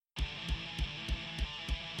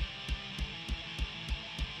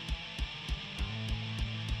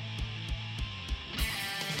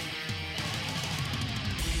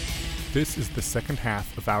This is the second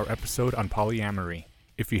half of our episode on polyamory.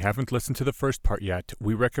 If you haven't listened to the first part yet,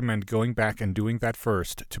 we recommend going back and doing that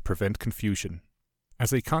first to prevent confusion.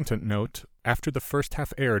 As a content note, after the first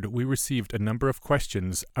half aired, we received a number of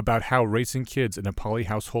questions about how raising kids in a poly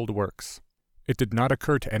household works. It did not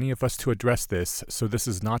occur to any of us to address this, so this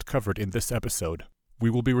is not covered in this episode. We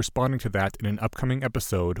will be responding to that in an upcoming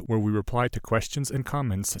episode where we reply to questions and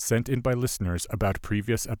comments sent in by listeners about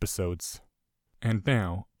previous episodes. And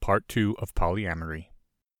now, part 2 of polyamory.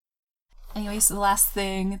 Anyway, so the last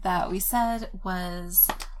thing that we said was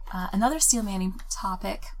another Steel Manning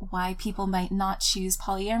topic, why people might not choose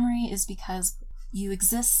polyamory is because you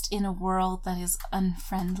exist in a world that is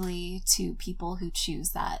unfriendly to people who choose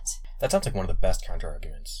that. That sounds like one of the best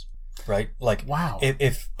counter-arguments, right? Like, wow.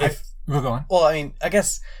 We'll go on. Well, I mean, I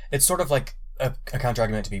guess it's sort of like a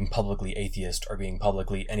counter-argument to being publicly atheist or being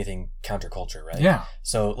publicly anything counterculture, right? Yeah.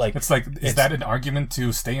 So, like... It's that an argument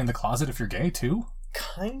to stay in the closet if you're gay, too?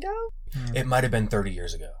 Kind of? It might have been 30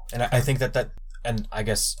 years ago. And I think that... And I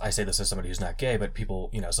guess I say this as somebody who's not gay, but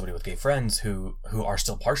people, somebody with gay friends who are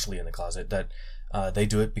still partially in the closet, that they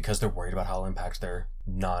do it because they're worried about how it'll impact their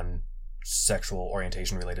non-sexual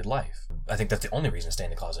orientation-related life. I think that's the only reason to stay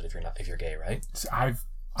in the closet if you're gay, right?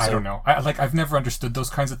 I don't know. I've never understood those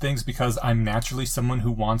kinds of things because I'm naturally someone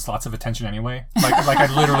who wants lots of attention anyway. Like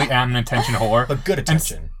I literally am an attention whore. But good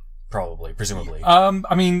attention, probably, presumably.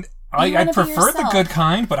 I mean, I prefer the good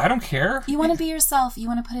kind, but I don't care. You want to be yourself. You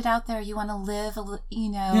want to put it out there. You want to live,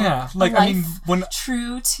 yeah, like, life I mean, when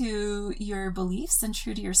true to your beliefs and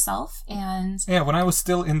true to yourself. And yeah, when I was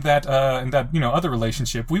still in that other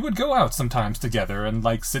relationship, we would go out sometimes together and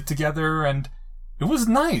like sit together, and it was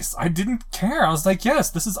nice. I didn't care. I was like,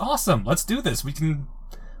 yes, this is awesome. Let's do this. We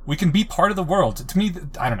can be part of the world. To me,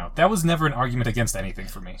 I don't know. That was never an argument against anything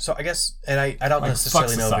for me. So I guess, and I don't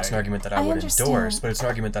necessarily know if it's an argument that I would understand. endorse, but it's an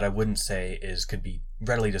argument that I wouldn't say could be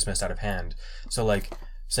readily dismissed out of hand. So like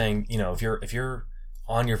saying, if you're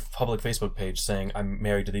on your public Facebook page saying I'm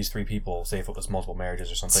married to these 3 people, say if it was multiple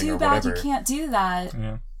marriages or something, too or bad whatever. you can't do that.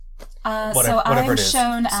 Yeah. So I'm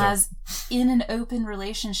shown as in an open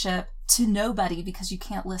relationship to nobody because you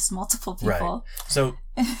can't list multiple people. Right. So,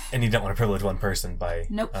 and you don't want to privilege one person by...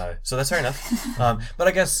 Nope. So that's fair enough. But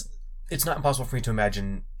I guess it's not impossible for me to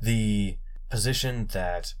imagine the position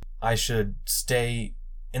that I should stay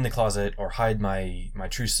in the closet or hide my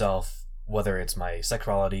true self, whether it's my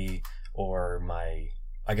sexuality or my...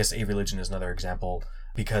 I guess a-religion is another example,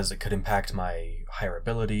 because it could impact my higher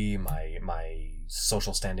ability, my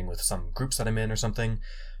social standing with some groups that I'm in or something.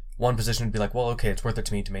 One position would be like, well, okay, it's worth it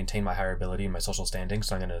to me to maintain my higher ability and my social standing,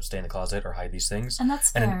 so I'm going to stay in the closet or hide these things. And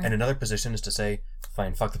that's fair. And another position is to say,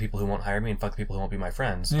 fine, fuck the people who won't hire me and fuck the people who won't be my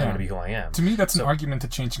friends. Yeah. I'm going to be who I am. To me, that's an argument to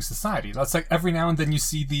changing society. That's like every now and then you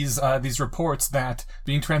see these reports that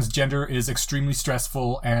being transgender is extremely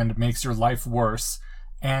stressful and makes your life worse.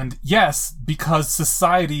 And yes, because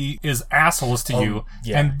society is assholes to you.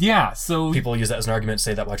 Yeah. And yeah, so... People use that as an argument to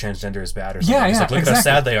say that why transgender is bad or something. Yeah, it's like, look exactly. at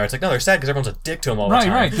how sad they are. It's like, no, they're sad because everyone's a dick to them all the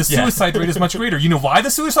time. Right. The suicide rate is much greater. You know why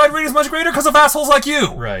the suicide rate is much greater? Because of assholes like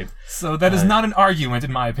you! Right. So that is not an argument,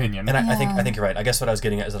 in my opinion. And I think you're right. I guess what I was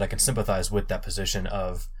getting at is that I can sympathize with that position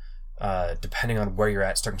of, depending on where you're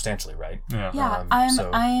at circumstantially, right? Yeah.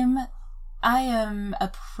 I am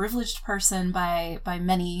a privileged person by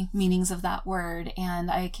many meanings of that word, and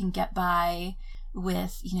I can get by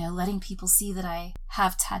with, letting people see that I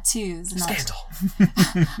have tattoos. And Scandal!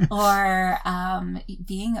 Or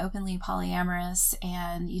being openly polyamorous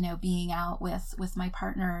and, being out with my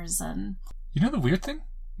partners. And you know the weird thing?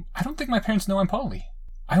 I don't think my parents know I'm poly.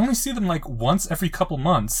 I only see them like once every couple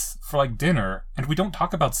months for like dinner, and we don't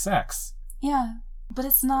talk about sex. Yeah, but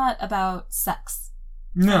it's not about sex.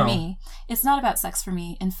 No. For me. It's not about sex for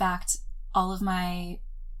me. In fact, all of my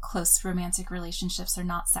close romantic relationships are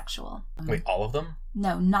not sexual. Wait, all of them?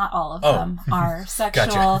 No, not all of them are sexual.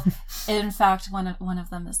 Gotcha. In fact, one of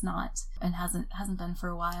them is not, and hasn't been for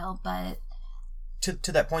a while. But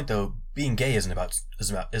to that point, though, being gay isn't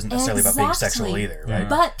necessarily about being sexual either, right?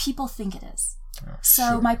 But people think it is. Oh, so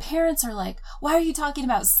sure. My parents are like, "Why are you talking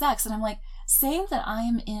about sex?" And I'm like, saying that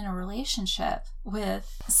I'm in a relationship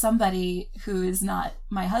with somebody who is not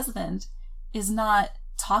my husband is not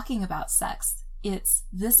talking about sex.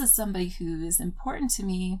 This is somebody who is important to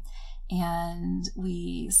me, and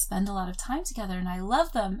we spend a lot of time together, and I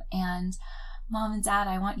love them. And Mom and Dad,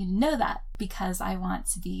 I want you to know that, because I want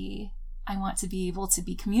to be able to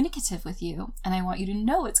be communicative with you, and I want you to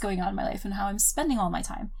know what's going on in my life and how I'm spending all my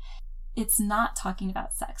time. It's not talking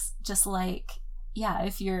about sex. Just like, yeah,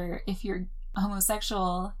 if you're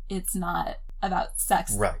homosexual, it's not about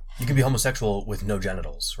sex. Right. You could be homosexual with no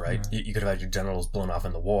genitals, right? Yeah. You could have had your genitals blown off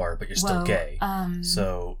in the war, but you're still gay.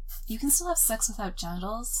 So you can still have sex without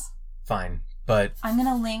genitals. Fine, but I'm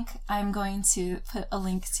going to put a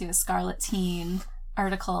link to a Scarlet Teen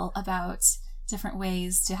article about different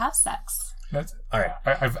ways to have sex. That's, all right.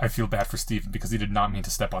 I feel bad for Stephen because he did not mean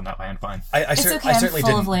to step on that landmine. I certainly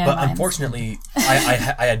didn't. But unfortunately,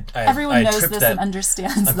 I everyone knows tripped this that, and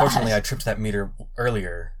understands unfortunately, that. I tripped that meter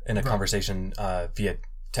earlier in a conversation via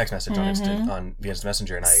text message on Instant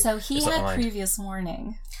Messenger, and so he had previous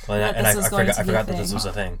warning. Well, and I forgot that this was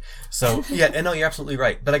a thing. So yeah, and no, you're absolutely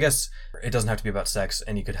right. But I guess it doesn't have to be about sex,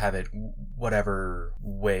 and you could have it whatever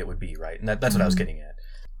way it would be, right? And that's what I was getting at.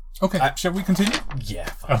 Okay, shall we continue? Yeah.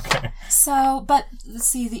 Fine. Okay. So, but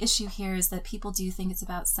see, the issue here is that people do think it's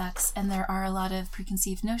about sex, and there are a lot of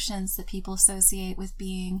preconceived notions that people associate with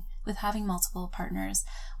having multiple partners.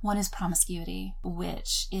 One is promiscuity,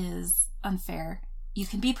 which is unfair. You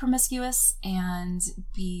can be promiscuous and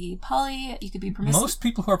be poly. You could be promiscuous. Most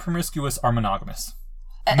people who are promiscuous are monogamous.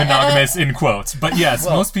 Monogamous in quotes. But yes,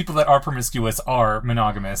 most people that are promiscuous are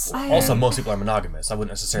monogamous. Also, most people are monogamous. I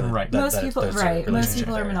wouldn't necessarily... Right. Most people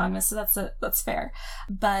are monogamous, so that's fair.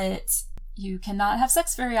 But you cannot have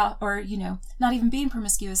sex very often, or, not even being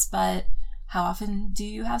promiscuous, but how often do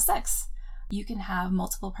you have sex? You can have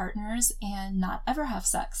multiple partners and not ever have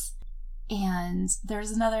sex. And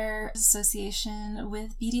there's another association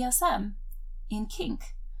with BDSM in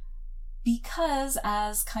kink. Because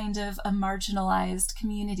as kind of a marginalized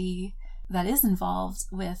community that is involved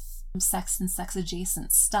with sex and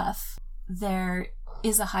sex-adjacent stuff, there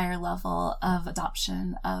is a higher level of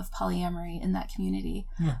adoption of polyamory in that community.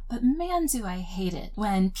 Yeah. But man, do I hate it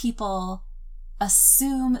when people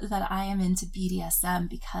assume that I am into BDSM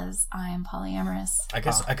because I am polyamorous. I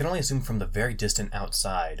guess I can only assume from the very distant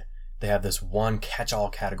outside they have this one catch-all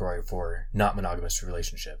category for not monogamous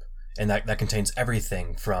relationship. And that contains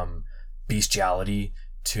everything from bestiality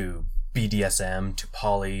to BDSM to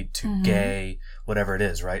poly to gay, whatever it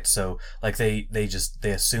is, right? So like they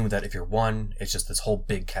assume that if you're one, it's just this whole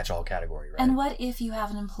big catch-all category, right? And what if you have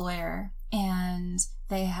an employer and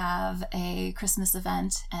they have a Christmas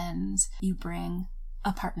event and you bring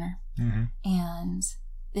a partner and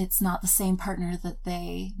it's not the same partner that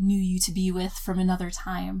they knew you to be with from another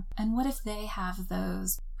time? And what if they have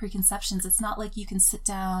those preconceptions? It's not like you can sit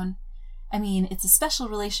down. I mean, it's a special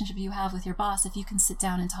relationship you have with your boss if you can sit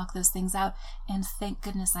down and talk those things out. And thank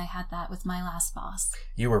goodness I had that with my last boss.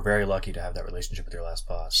 You were very lucky to have that relationship with your last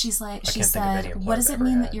boss. She said, what does it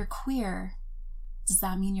mean that you're queer? Does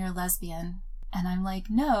that mean you're a lesbian? And I'm like,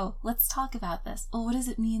 no, let's talk about this. Well, what does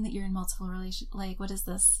it mean that you're in multiple relationships? Like, what is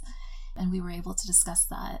this? And we were able to discuss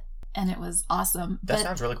that. And it was awesome. That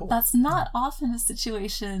sounds really cool. That's not often a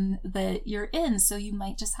situation that you're in. So you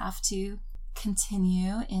might just have to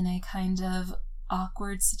continue in a kind of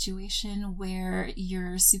awkward situation where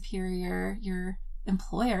your superior, your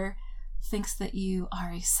employer, thinks that you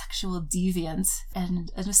are a sexual deviant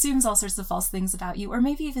and assumes all sorts of false things about you, or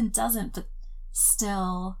maybe even doesn't, but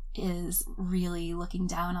still is really looking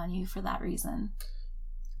down on you for that reason.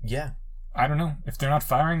 Yeah. I don't know. If they're not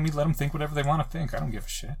firing me, let them think whatever they want to think. I don't give a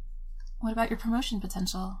shit. What about your promotion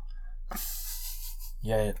potential?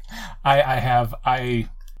 Yeah.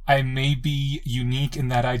 I may be unique in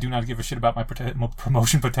that I do not give a shit about my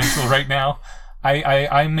promotion potential right now.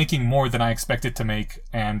 I'm making more than I expected to make,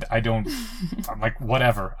 and I'm like,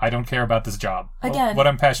 whatever. I don't care about this job. Again, what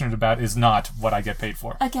I'm passionate about is not what I get paid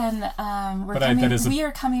for. Again, we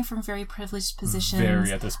are coming from very privileged positions.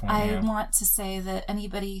 Very at this point, I want to say that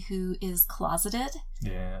anybody who is closeted,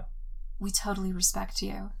 we totally respect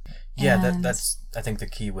you. Yeah, that's I think the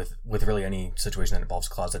key with really any situation that involves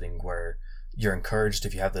closeting, where you're encouraged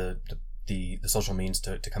if you have the social means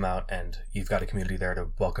to come out, and you've got a community there to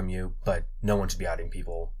welcome you, but no one should be outing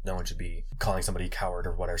people. No one should be calling somebody a coward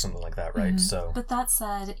or whatever, something like that, right? So, but that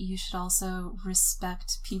said, you should also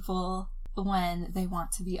respect people when they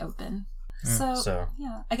want to be open. So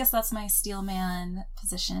yeah, I guess that's my steelman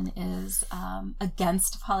position is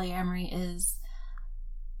against polyamory is,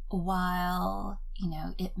 while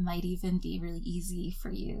it might even be really easy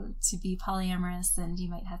for you to be polyamorous and you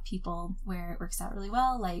might have people where it works out really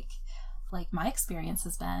well, like my experience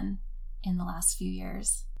has been in the last few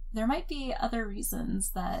years. There might be other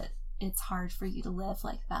reasons that it's hard for you to live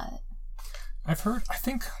like that.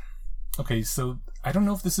 So I don't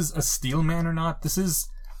know if this is a steel man or not. This is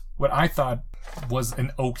what I thought was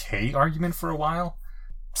an okay argument for a while.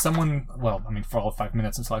 For all 5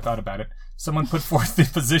 minutes until I thought about it, someone put forth the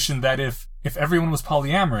position that if everyone was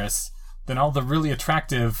polyamorous, then all the really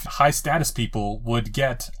attractive, high-status people would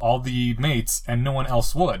get all the mates and no one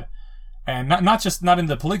else would. And not in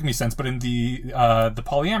the polygamy sense, but in the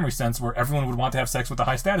polyamory sense, where everyone would want to have sex with the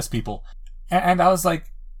high status people. And I was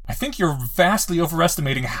like, I think you're vastly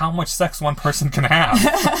overestimating how much sex one person can have.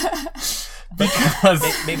 Because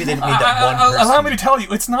maybe they need that one person. Allow me to tell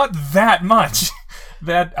you, it's not that much.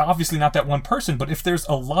 That obviously not that one person, but if there's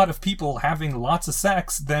a lot of people having lots of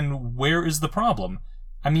sex, then where is the problem?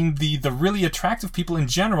 I mean, the really attractive people in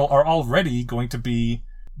general are already going to be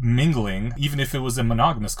mingling, even if it was a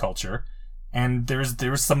monogamous culture. And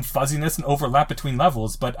there's some fuzziness and overlap between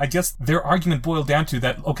levels, but I guess their argument boiled down to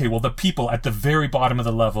that, okay, well, the people at the very bottom of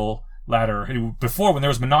the ladder, who, before, when there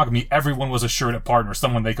was monogamy, everyone was assured a partner,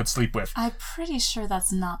 someone they could sleep with. I'm pretty sure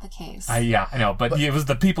that's not the case. Yeah, I know, but it was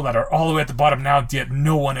the people that are all the way at the bottom now, yet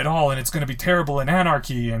no one at all, and it's going to be terrible and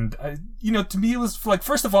anarchy, and, to me it was, like,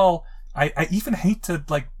 first of all, I even hate to,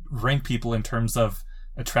 like, rank people in terms of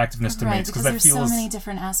attractiveness to mates, because that feels... there's so many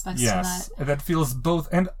different aspects to that. Yes, that feels both,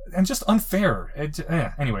 and just unfair.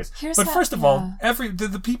 Anyways. First of all,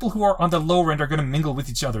 the people who are on the lower end are going to mingle with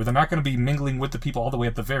each other. They're not going to be mingling with the people all the way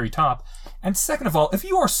at the very top. And second of all, if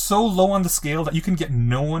you are so low on the scale that you can get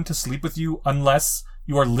no one to sleep with you unless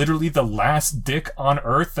you are literally the last dick on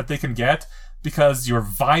earth that they can get, because you're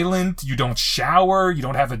violent, you don't shower, you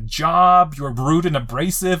don't have a job, you're rude and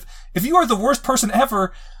abrasive, if you are the worst person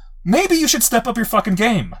ever, maybe you should step up your fucking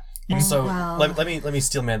game. So let me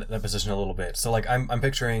steel man that position a little bit. So like I'm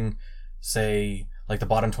picturing, say, like the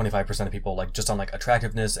bottom 25% of people, like just on like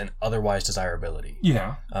attractiveness and otherwise desirability.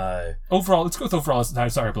 Yeah. Overall, let's go with overall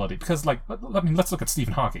desirability, because like let's look at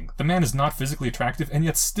Stephen Hawking. The man is not physically attractive and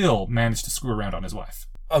yet still managed to screw around on his wife.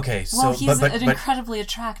 Okay, so well, he's an incredibly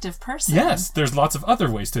attractive person. Yes, there's lots of other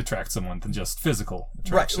ways to attract someone than just physical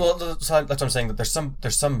attraction. Right. Well, so that's what I'm saying. That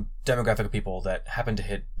there's some demographic of people that happen to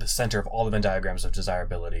hit the center of all the Venn diagrams of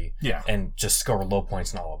desirability. Yeah. And just score low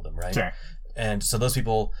points in all of them, right? Sure. And so those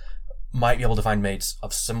people might be able to find mates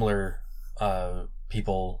of similar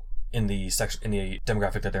people in the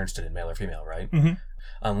demographic that they're interested in, male or female, right? Mm-hmm.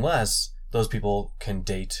 Unless those people can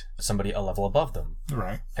date somebody a level above them.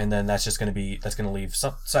 Right. And then that's going to leave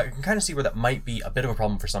some, so I can kind of see where that might be a bit of a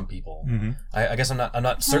problem for some people. Mm-hmm. I guess I'm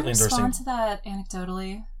not certainly endorsing. Can I respond to that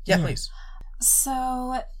anecdotally? Yeah, please.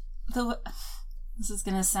 So, this is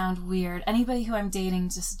going to sound weird. Anybody who I'm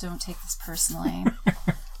dating, just don't take this personally.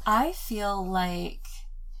 I feel like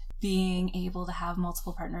being able to have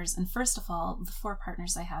multiple partners, and first of all, the 4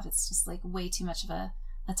 partners I have, it's just like way too much of a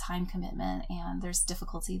time commitment, and there's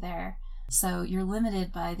difficulty there. So you're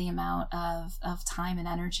limited by the amount of time and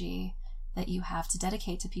energy that you have to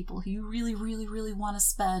dedicate to people who you really, really, really want to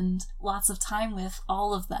spend lots of time with,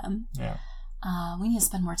 all of them. Yeah. We need to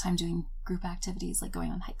spend more time doing group activities like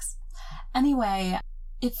going on hikes. Anyway,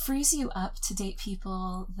 it frees you up to date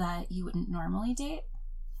people that you wouldn't normally date,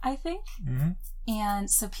 I think. Mm-hmm. And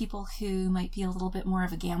so people who might be a little bit more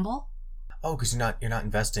of a gamble. Oh, because you're not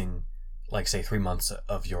investing, like, say, 3 months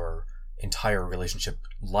of your entire relationship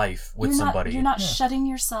life with somebody. You're not shutting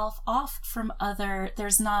yourself off from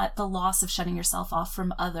there's not the loss of shutting yourself off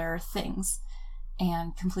from other things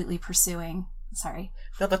and completely pursuing,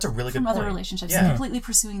 No, that's a really good point. From other relationships. Yeah. Completely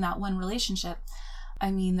pursuing that one relationship.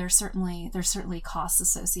 I mean, there's certainly costs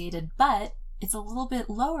associated, but it's a little bit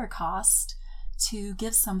lower cost to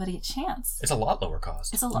give somebody a chance. It's a lot lower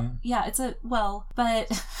cost. It's a lot. Yeah, Well,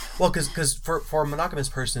 because for a monogamous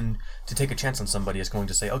person to take a chance on somebody is going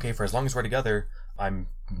to say, okay, for as long as we're together, I'm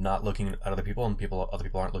not looking at other people, and other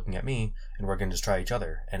people aren't looking at me, and we're going to just try each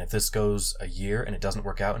other. And if this goes a year and it doesn't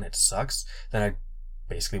work out and it sucks, then I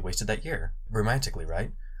basically wasted that year romantically,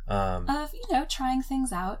 right? Of trying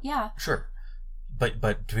things out. Yeah. Sure.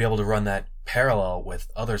 But to be able to run that parallel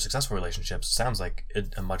with other successful relationships sounds like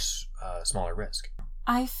a much smaller risk.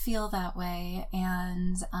 I feel that way,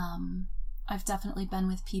 and I've definitely been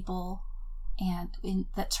with people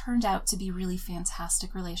that turned out to be really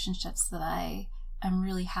fantastic relationships that I am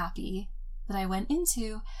really happy that I went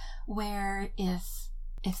into, where if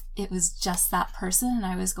it was just that person and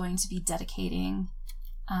I was going to be dedicating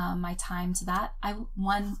my time to that, I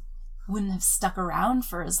wouldn't have stuck around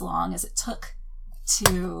for as long as it took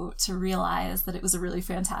to realize that it was a really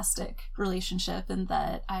fantastic relationship and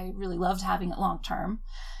that I really loved having it long term,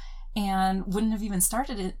 and wouldn't have even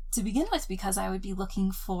started it to begin with because I would be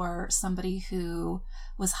looking for somebody who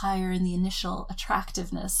was higher in the initial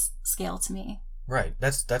attractiveness scale to me. Right. I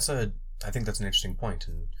think that's an interesting point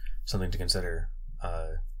and something to consider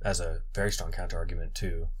as a very strong counter argument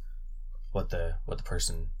to what the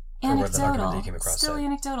person or what the argument they came across still said.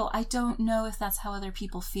 Anecdotal. I don't know if that's how other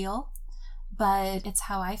people feel, but it's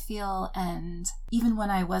how I feel. And even when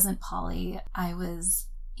I wasn't poly, I was,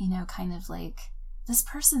 kind of like this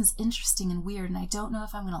person's interesting and weird, and I don't know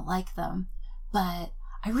if I'm going to like them, but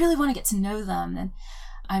I really want to get to know them. And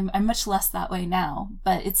I'm much less that way now,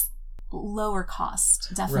 but it's lower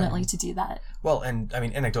cost, definitely, to do that. Well, and I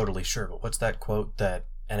mean, anecdotally, sure, but what's that quote that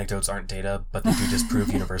anecdotes aren't data, but they do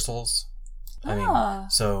disprove universals? I mean,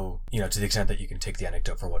 so, you know, to the extent that you can take the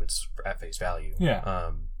anecdote for what it's at face value.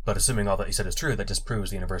 Yeah. But assuming all that you said is true, that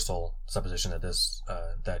disproves the universal supposition that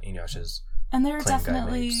that Eneasz is. And there are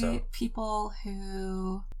definitely made, so. people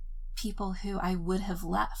who I would have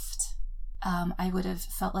left. I would have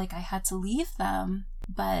felt like I had to leave them,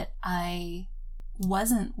 but I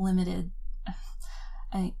wasn't limited.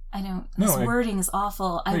 I don't. This wording is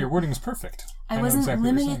awful. No, your wording is perfect. I wasn't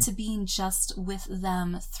exactly limited to being just with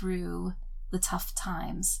them through the tough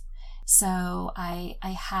times. So I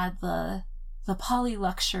had the poly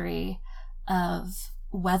luxury of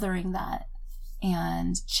weathering that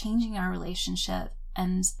and changing our relationship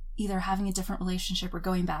and either having a different relationship or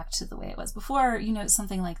going back to the way it was before, you know,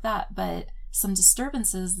 something like that. But some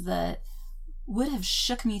disturbances that would have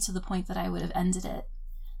shook me to the point that I would have ended it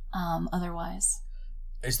otherwise.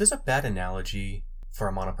 Is this a bad analogy for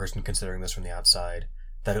a mono person considering this from the outside?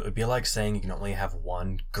 That it would be like saying you can only have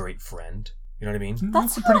one great friend? You know what I mean?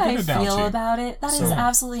 That's how I feel about it. That is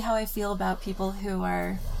absolutely how I feel about people who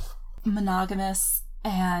are monogamous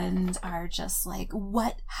and are just like,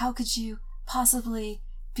 what? How could you possibly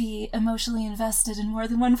be emotionally invested in more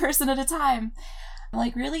than one person at a time?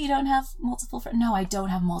 Like, really? You don't have multiple friends? No, I don't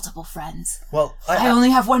have multiple friends. Well, I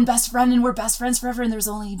only have one best friend, and we're best friends forever, and there's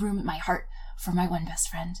only room in my heart for my one best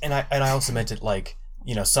friend. And I also meant it like,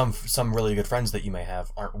 you know, some really good friends that you may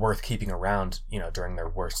have aren't worth keeping around, you know, during their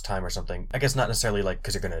worst time or something. I guess not necessarily like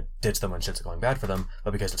because you're going to ditch them when shit's going bad for them,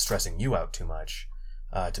 but because it's stressing you out too much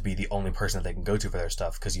to be the only person that they can go to for their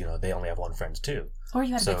stuff because, you know, they only have one friend too. Or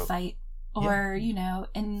you had a big fight. Or, you know,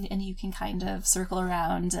 and you can kind of circle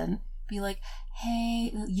around and be like,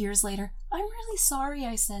 hey, years later, I'm really sorry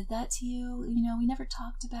I said that to you. You know, we never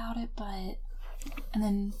talked about it, but... And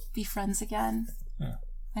then be friends again. Yeah.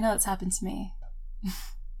 I know that's happened to me.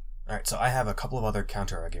 All right, so I have a couple of other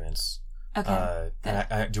counter arguments. Okay.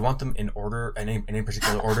 And do you want them in order, any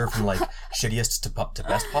particular order, from like shittiest to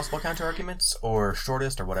best possible counter arguments, or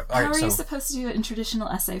shortest, or whatever? How are you supposed to do it in traditional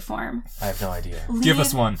essay form? I have no idea. Give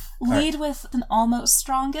us one. Lead with an almost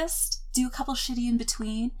strongest, do a couple shitty in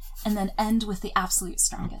between, and then end with the absolute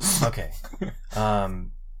strongest. Okay.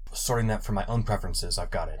 Sorting that from my own preferences,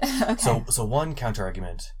 I've got it. Okay. So one counter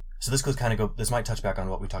argument. So this might touch back on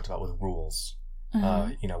what we talked about with rules.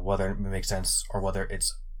 Mm-hmm. You know, whether it makes sense or whether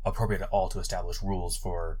it's appropriate at all to establish rules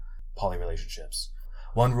for poly relationships.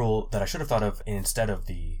 One rule that I should have thought of instead of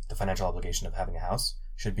the financial obligation of having a house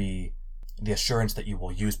should be the assurance that you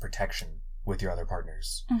will use protection with your other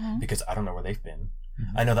partners. Mm-hmm. Because I don't know where they've been.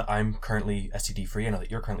 Mm-hmm. I know that I'm currently STD free. I know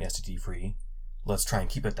that you're currently STD free. Let's try and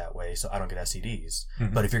keep it that way so I don't get STDs.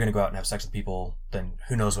 Mm-hmm. But if you're going to go out and have sex with people, then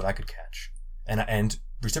who knows what I could catch? And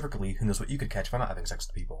reciprocally, who knows what you could catch if I'm not having sex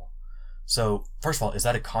with people? So, first of all, is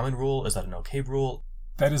that a common rule? Is that an okay rule?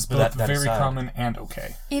 That is both very common and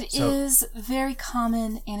okay. It is very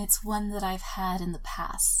common, and it's one that I've had in the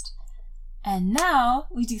past. And now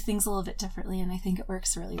we do things a little bit differently, and I think it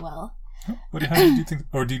works really well. How do you do things,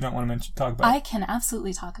 or do you not want to talk about it? I can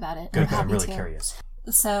absolutely talk about it. Good, because I'm really curious.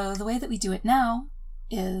 So the way that we do it now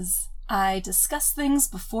is I discuss things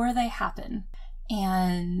before they happen.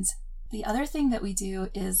 And the other thing that we do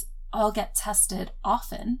is I'll get tested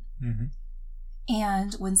often. Mm-hmm.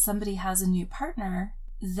 And when somebody has a new partner,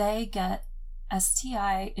 they get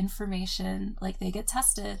STI information, like they get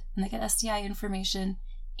tested and they get STI information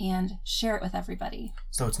and share it with everybody.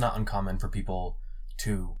 So it's not uncommon for people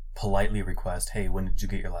to politely request, hey, when did you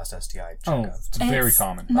get your last STI checkup? Oh, it's very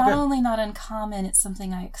common. Not only not uncommon, it's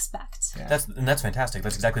something I expect. Yeah. That's fantastic.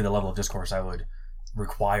 That's exactly the level of discourse I would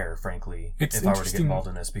require, frankly, if I were to get involved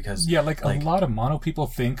in this, because a lot of mono people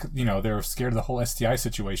think, you know, they're scared of the whole STI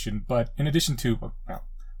situation, but in addition to, well,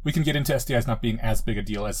 we can get into STIs not being as big a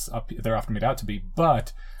deal as they're often made out to be,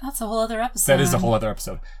 but that's a whole other episode. That is a whole other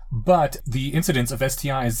episode. But the incidence of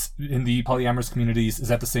STIs in the polyamorous communities is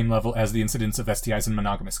at the same level as the incidence of STIs in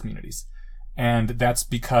monogamous communities. And that's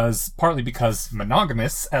partly because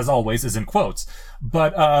monogamous, as always, is in quotes,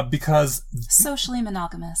 but because... Socially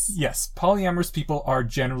monogamous. Yes. Polyamorous people are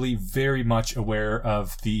generally very much aware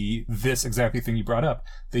of this exactly thing you brought up.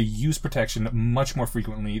 They use protection much more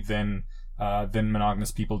frequently than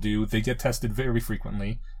monogamous people do. They get tested very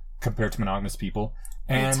frequently compared to monogamous people.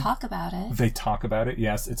 And they talk about it. They talk about it,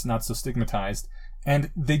 yes. It's not so stigmatized.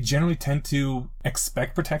 And they generally tend to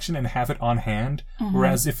expect protection and have it on hand. Mm-hmm.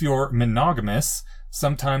 Whereas if you're monogamous,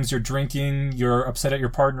 sometimes you're drinking, you're upset at your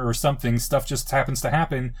partner or something, stuff just happens to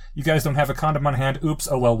happen, you guys don't have a condom on hand, oops,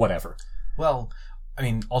 oh well, whatever. Well, I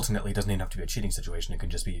mean, ultimately, it doesn't even have to be a cheating situation. It could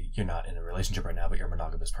just be you're not in a relationship right now, but you're a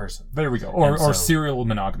monogamous person. There we go. Or serial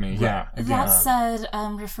monogamy, right. Yeah. Again. That said,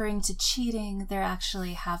 referring to cheating, there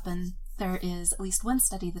is at least one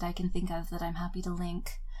study that I can think of that I'm happy to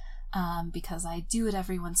link, because I do it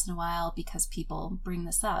every once in a while because people bring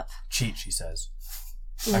this up. Cheat, she says.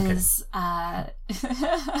 There's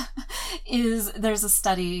a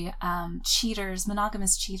study,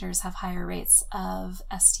 monogamous cheaters have higher rates of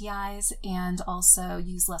STIs and also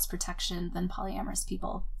use less protection than polyamorous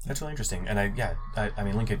people. That's really interesting. And I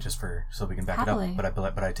mean, link it just so we can back Happily. it up,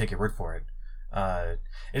 but I take your word for it.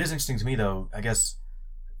 It is interesting to me though, I guess,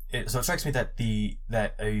 so it strikes me that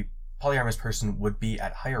that a polyamorous person would be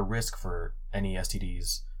at higher risk for any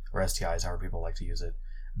STDs or STIs, however people like to use it.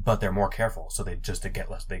 But they're more careful, so they get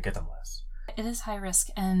them less. It is high risk,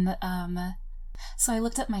 and so I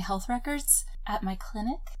looked at my health records at my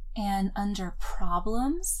clinic, and under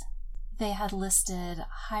problems, they had listed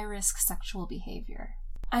high risk sexual behavior.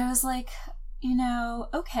 I was like,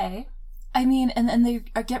 okay. I mean, and they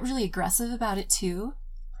get really aggressive about it too.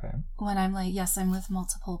 Okay. When I'm like, yes, I'm with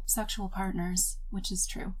multiple sexual partners, which is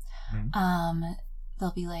true. Mm-hmm. They'll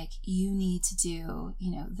be like, you need to do,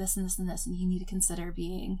 this and this and this, and you need to consider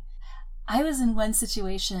being. I was in one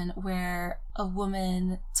situation where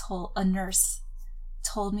a nurse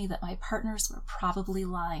told me that my partners were probably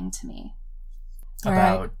lying to me.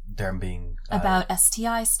 About them being... about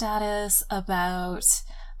STI status, about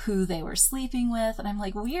who they were sleeping with. And I'm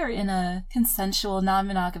like, we are in a consensual,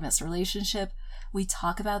 non-monogamous relationship. We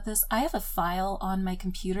talk about this. I have a file on my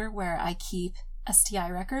computer where I keep STI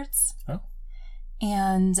records. Oh.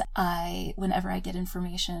 And whenever I get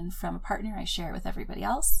information from a partner, I share it with everybody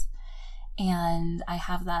else. And I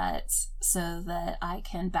have that so that I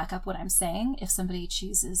can back up what I'm saying if somebody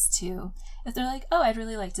chooses to. If they're like, oh, I'd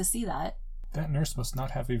really like to see that. That nurse must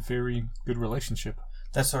not have a very good relationship.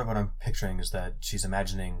 That's sort of what I'm picturing, is that she's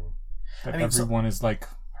imagining... that everyone is like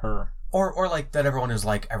her. Or like that everyone is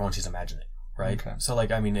like everyone she's imagining, right? Okay. So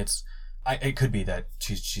like, I mean, it could be that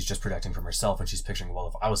she's just projecting from herself and she's picturing, well,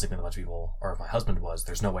 if I was sleeping with a bunch of people, or if my husband was,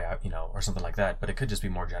 there's no way or something like that. But it could just be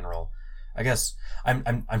more general. I guess I'm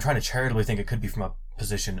trying to charitably think it could be from a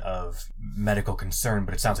position of medical concern,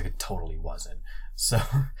 but it sounds like it totally wasn't. So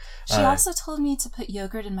she also told me to put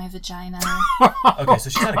yogurt in my vagina. Okay, so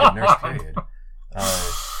she's not a good nurse, period.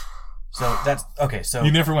 So that's okay. So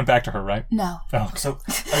you never went back to her, right? No. Oh, okay. So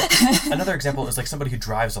another example is like somebody who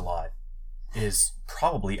drives a lot is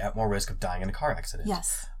probably at more risk of dying in a car accident.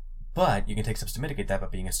 Yes. But you can take steps to mitigate that by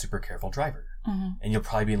being a super careful driver. Mm-hmm. And you'll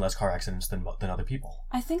probably be in less car accidents than other people.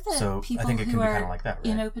 I think that people who are like that, right?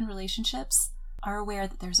 In open relationships are aware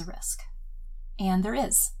that there's a risk. And there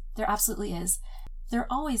is. There absolutely is. There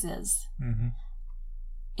always is. Mm-hmm.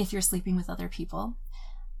 If you're sleeping with other people.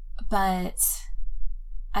 But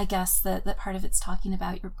I guess that part of it's talking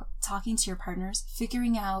to your partners,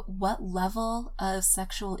 figuring out what level of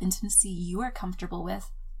sexual intimacy you are comfortable with,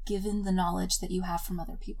 given the knowledge that you have from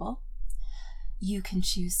other people. You can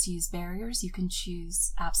choose to use barriers. You can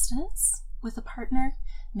choose abstinence with a partner,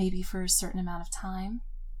 maybe for a certain amount of time.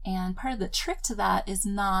 And part of the trick to that is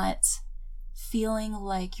not feeling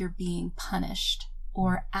like you're being punished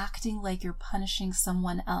or acting like you're punishing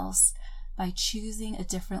someone else by choosing a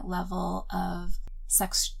different level of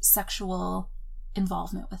sexual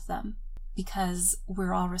involvement with them, because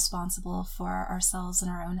we're all responsible for ourselves and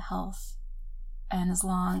our own health. And as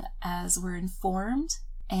long as we're informed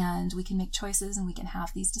and we can make choices and we can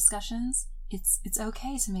have these discussions, it's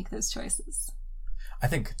okay to make those choices. I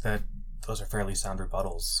think that those are fairly sound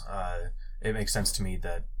rebuttals. It makes sense to me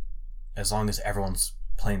that as long as everyone's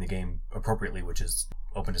playing the game appropriately, which is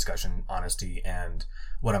open discussion, honesty, and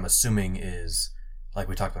what I'm assuming is, like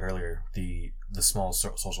we talked about earlier, the small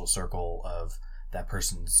social circle of that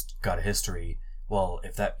person's got a history. Well,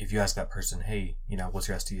 if you ask that person, hey, what's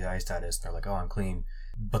your STI status? And they're like, oh, I'm clean.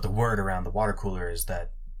 But the word around the water cooler is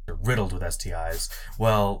that they're riddled with STIs.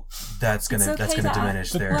 Well, that's gonna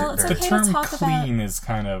diminish their. The term clean is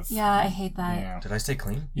kind of. Yeah, I hate that. Yeah. Did I say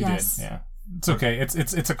clean? You did. Yeah. It's okay.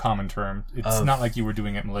 It's a common term. It's not like you were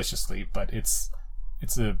doing it maliciously, but it's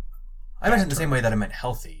a. I meant it in the same way that I meant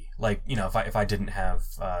healthy. Like, if I didn't have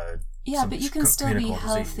but you can still be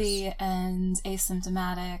healthy and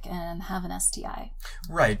asymptomatic and have an STI.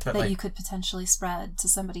 Right, but that you could potentially spread to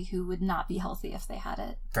somebody who would not be healthy if they had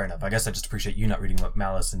it. Fair enough. I guess I just appreciate you not reading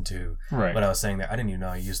malice into what I was saying there. I didn't even know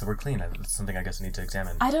I used the word clean. It's something I guess I need to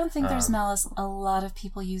examine. I don't think there's malice. A lot of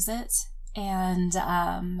people use it, and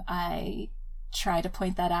I try to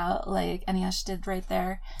point that out, like Anish did right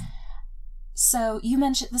there. So you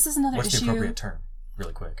mentioned, this is another issue. What's the appropriate term,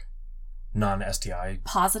 really quick? Non-STI?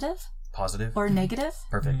 Positive? Positive? Or negative?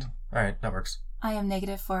 Perfect. All right, that works. I am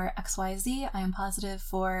negative for XYZ. I am positive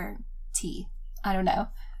for T. I don't know.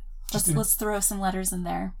 Let's throw some letters in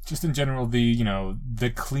there. Just in general,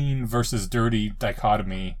 the clean versus dirty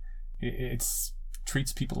dichotomy, it's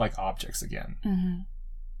treats people like objects again.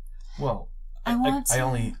 Mm-hmm. Well, I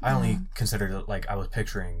only considered it like I was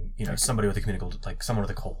picturing, somebody with a communicable, like someone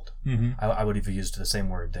with a cold. Mm-hmm. I would have used the same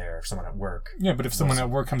word there if someone at work. Yeah, but if someone at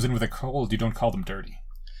work comes in with a cold, you don't call them dirty.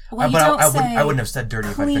 Well, I wouldn't have said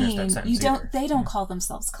dirty clean. If I finished that sentence either. They don't call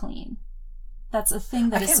themselves clean. That's a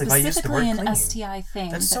thing that is specifically an STI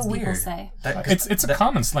thing that people weird. say. It's a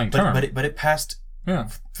common slang term. But it passed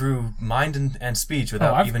through mind and speech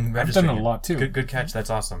without even registering. I've done it a lot too. Good catch. That's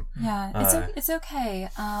awesome. Yeah, it's okay.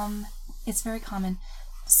 It's very common.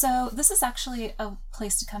 So this is actually a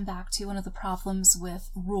place to come back to one of the problems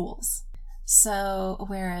with rules. So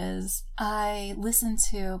whereas I listen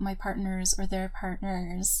to my partners or their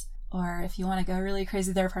partners, or if you want to go really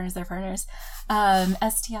crazy, their partners,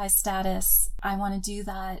 STI status, I want to do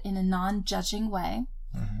that in a non-judging way.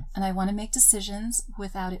 Mm-hmm. And I want to make decisions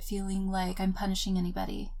without it feeling like I'm punishing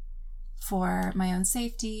anybody for my own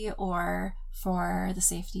safety or for the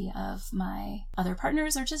safety of my other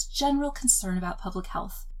partners or just general concern about public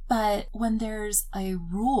health. But when there's a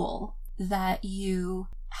rule that you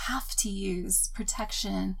have to use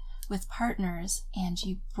protection with partners and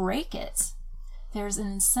you break it, there's an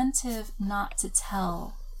incentive not to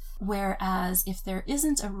tell. Whereas if there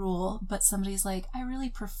isn't a rule, but somebody's like, I really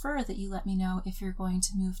prefer that you let me know if you're going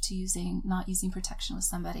to move to not using protection with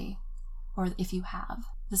somebody, or if you have.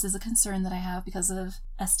 This is a concern that I have because of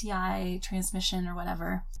STI transmission or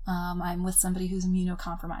whatever. I'm with somebody who's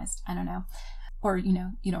immunocompromised. I don't know. Or, you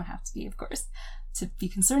don't have to be, of course, to be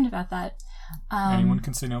concerned about that. Anyone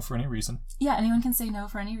can say no for any reason. Yeah, anyone can say no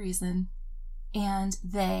for any reason. And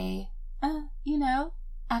they,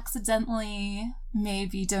 accidentally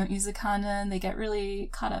maybe don't use a condom. They get really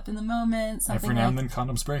caught up in the moment. Every now and then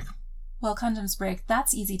condoms break. Well, condoms break.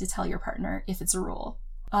 That's easy to tell your partner if it's a rule.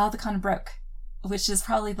 Oh, the condom broke. Which is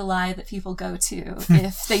probably the lie that people go to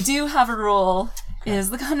if they do have a rule, is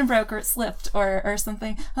the condom broke or it slipped or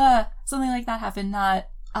something. Something like that happened. Not,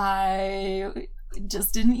 I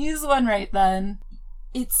just didn't use one right then.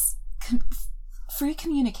 It's free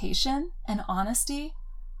communication and honesty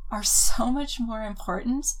are so much more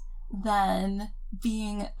important than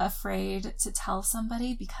being afraid to tell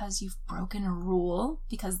somebody because you've broken a rule,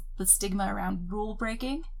 because the stigma around rule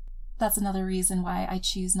breaking. That's another reason why I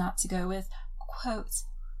choose not to go with quote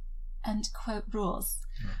and quote rules.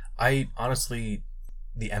 I honestly,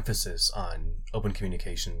 the emphasis on open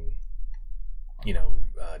communication,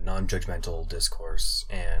 non-judgmental discourse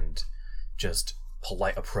and just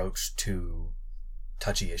polite approach to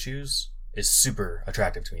touchy issues is super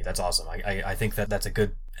attractive to me. That's awesome. I think that's a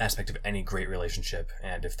good aspect of any great relationship,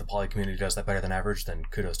 and if the poly community does that better than average, then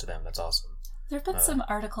kudos to them. That's awesome. There have been some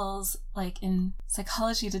articles like in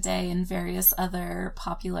Psychology Today and various other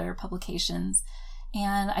popular publications,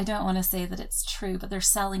 and I don't want to say that it's true, but they're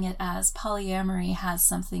selling it as polyamory has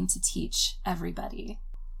something to teach everybody,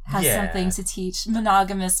 has something to teach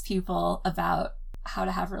monogamous people about how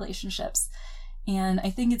to have relationships. And I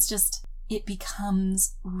think it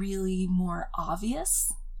becomes really more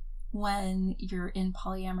obvious when you're in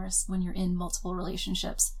polyamorous, when you're in multiple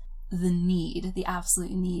relationships, the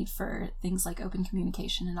absolute need for things like open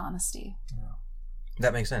communication and honesty. Yeah.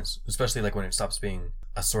 That makes sense, especially like when it stops being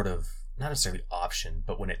a sort of, not necessarily option,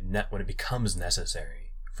 but when it becomes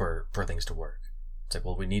necessary for things to work. It's like,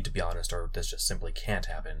 well, we need to be honest or this just simply can't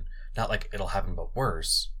happen. Not like it'll happen but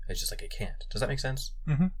worse, it's just like it can't. Does that make sense?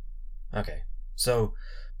 Mm-hmm. Okay, so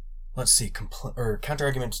let's see,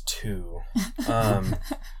 counter-argument 2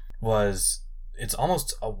 was, it's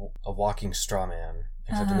almost a walking straw man.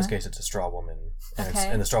 Except in this case, it's a straw woman,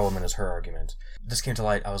 and the straw woman is her argument. This came to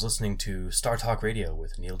light. I was listening to Star Talk Radio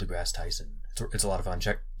with Neil deGrasse Tyson. It's a lot of fun.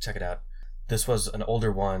 Check it out. This was an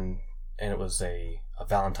older one, and it was a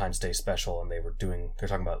Valentine's Day special, and they're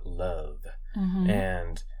talking about love. Mm-hmm.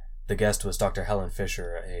 And the guest was Dr. Helen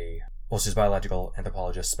Fisher, she's a biological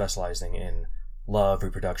anthropologist specializing in love,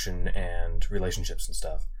 reproduction, and relationships and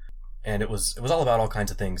stuff. And it was all about all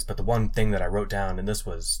kinds of things, but the one thing that I wrote down, and this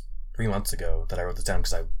was 3 months ago that I wrote this down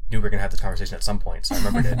because I knew we were going to have this conversation at some point, so I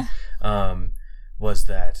remembered it, was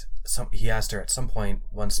that he asked her at some point,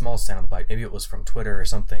 one small soundbite, maybe it was from Twitter or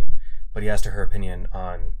something, but he asked her opinion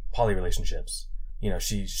on poly relationships.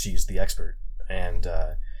 She's the expert, and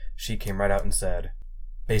she came right out and said,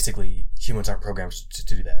 basically humans aren't programmed to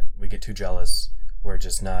do that. We get too jealous. We're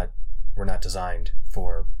not designed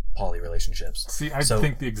for poly relationships. See, I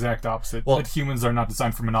think the exact opposite. Well, that humans are not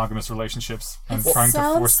designed for monogamous relationships, and It trying to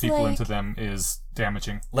force sounds people like- into them is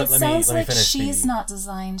damaging. It sounds let me like finish she's not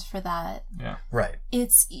designed for that. Yeah. Right.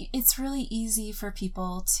 It's really easy for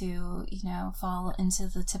people to, fall into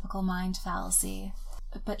the typical mind fallacy,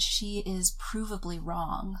 but she is provably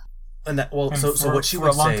wrong. And that, And so what she for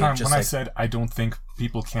would a long say, time, just when I like, said I don't think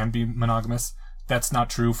people can be monogamous, that's not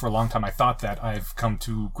true. For a long time I thought that. I've come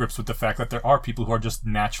to grips with the fact that there are people who are just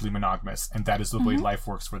naturally monogamous, and that is the way life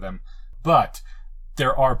works for them. But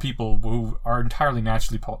there are people who are entirely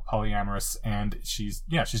naturally polyamorous, and she's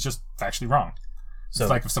just factually wrong. So, It's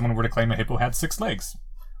like if someone were to claim a hippo had 6 legs.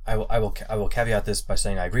 I will caveat this by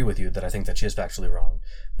saying I agree with you that I think that she is factually wrong.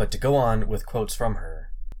 But to go on with quotes from her,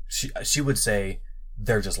 she would say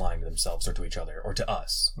they're just lying to themselves or to each other or to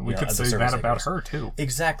us. We could say that about her too.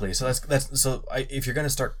 Exactly. So if you're going to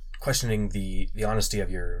start questioning the honesty of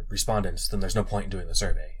your respondents, then there's no point in doing the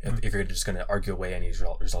survey. If you're just going to argue away any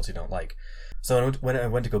results you don't like. So when I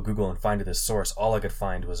went to go Google and find this source, all I could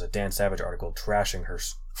find was a Dan Savage article trashing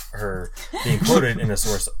her being quoted in a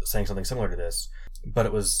source saying something similar to this. But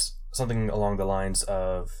it was something along the lines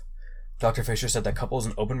of, Dr. Fisher said that couples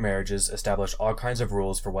in open marriages establish all kinds of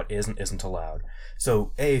rules for what is and isn't allowed.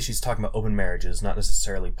 So, she's talking about open marriages, not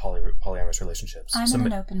necessarily polyamorous relationships. I'm in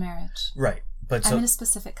an open marriage. Right. But I'm in a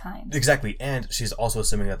specific kind. Exactly. And she's also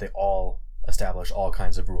assuming that they all establish all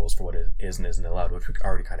kinds of rules for what is and isn't allowed, which we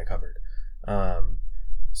already kind of covered.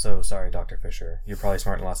 So, sorry, Dr. Fisher. You're probably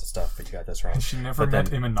smart in lots of stuff, but you got this wrong. She never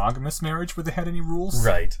met a monogamous marriage where they had any rules?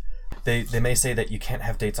 Right. They may say that you can't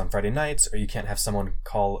have dates on Friday nights, or you can't have someone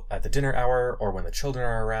call at the dinner hour, or when the children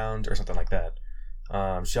are around, or something like that.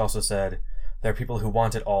 She also said, there are people who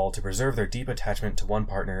want it all to preserve their deep attachment to one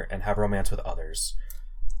partner and have romance with others.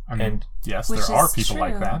 I mean, yes, Which there are is people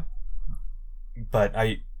like true. that. But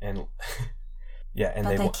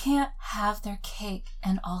but they can't have their cake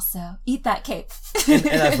and also eat that cake.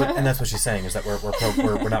 and that's what she's saying, is that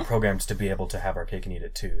we're not programmed to be able to have our cake and eat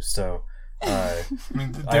it too. So I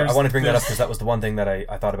wanted to bring that up because that was the one thing that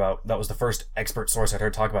I thought about. That was the first expert source I'd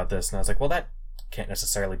heard talk about this, and I was like, well, that can't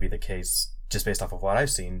necessarily be the case just based off of what I've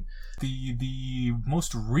seen. The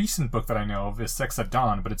most recent book that I know of is Sex at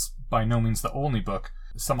Dawn, but it's by no means the only book.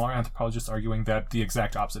 Some are anthropologists arguing that the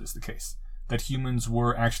exact opposite is the case. That humans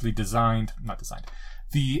were actually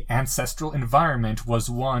the ancestral environment was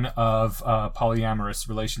one of polyamorous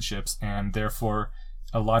relationships, and therefore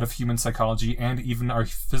a lot of human psychology and even our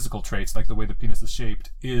physical traits, like the way the penis is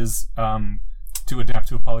shaped, is to adapt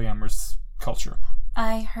to a polyamorous culture.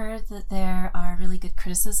 I heard that there are really good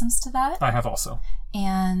criticisms to that. I have also.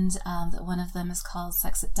 And that one of them is called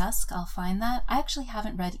Sex at Dusk. I'll find that. I actually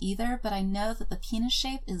haven't read either, but I know that the penis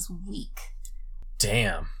shape is weak.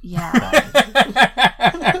 Damn. Yeah.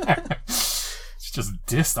 She just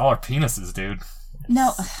dissed all our penises, dude.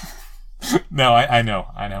 No. No, I know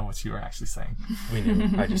what you were actually saying. We knew.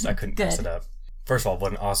 I couldn't Good. mess it up. First of all,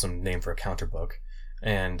 what an awesome name for a counter book.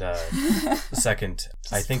 And second,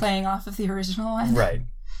 I think playing off of the original one. right.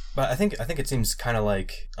 But I think it seems kind of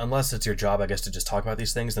like, unless it's your job, I guess, to just talk about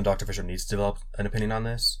these things, then Dr. Fisher needs to develop an opinion on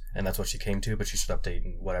this, and that's what she came to. But she should update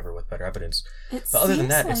and whatever with better evidence. But other than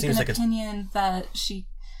that, it seems like an opinion that she.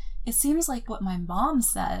 It seems like what my mom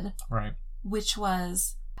said, Right. which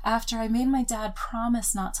was, after I made my dad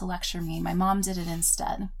promise not to lecture me, my mom did it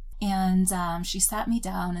instead, and she sat me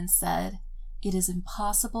down and said, "It is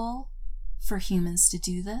impossible for humans to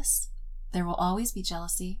do this. There will always be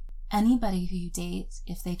jealousy. Anybody who you date,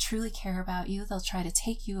 if they truly care about you, they'll try to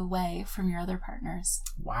take you away from your other partners.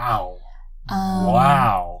 Wow.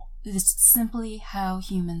 Wow. It's simply how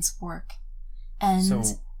humans work. And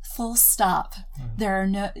So- full stop.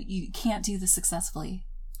 You can't do this successfully."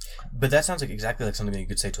 But that sounds like exactly like something that you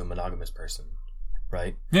could say to a monogamous person,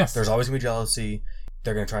 right? Yes. There's always going to be jealousy.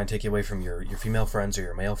 They're going to try and take you away from your female friends or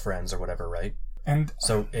your male friends or whatever, right? And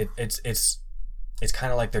So it's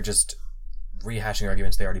kind of like they're just rehashing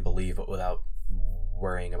arguments they already believe, but without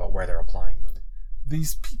worrying about where they're applying them.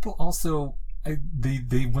 these people also,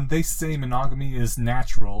 they when they say monogamy is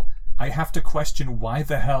natural, I have to question why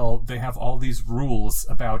the hell they have all these rules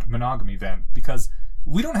about monogamy then. Because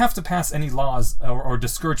we don't have to pass any laws or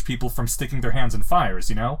discourage people from sticking their hands in fires,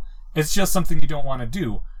 you know? It's just something you don't want to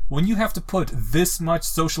do. When you have to put this much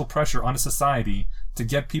social pressure on a society to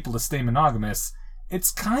get people to stay monogamous,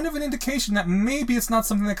 it's kind of an indication that maybe it's not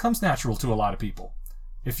something that comes natural to a lot of people,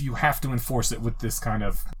 if you have to enforce it with this kind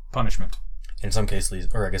of punishment. In some cases,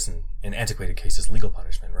 or I guess in antiquated cases, legal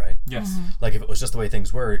punishment, right? Yes. Mm-hmm. Like if it was just the way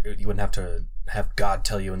things were, you wouldn't have to have God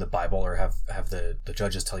tell you in the Bible or have the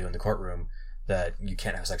judges tell you in the courtroom that you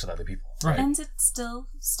can't have sex with other people. Right. And it still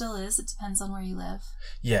is. It depends on where you live.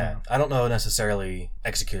 Yeah. I don't know necessarily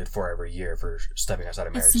executed for every year for stepping outside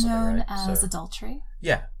of marriage. It's or something, known right? as adultery.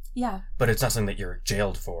 Yeah. Yeah. But it's not something that you're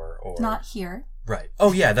jailed for, or Not here. right.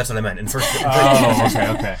 Oh yeah, that's what I meant. In first.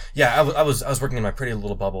 Okay. Yeah, I was working in my pretty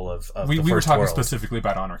little bubble of We the were first talking world. specifically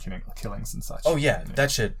about honor killings and such. Oh yeah,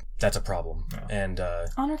 that's a problem. Yeah. And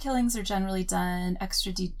Honor killings are generally done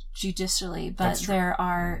extrajudicially, but That's true. there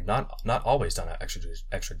are... not always done extra.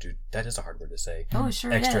 That is a hard word to say. Oh,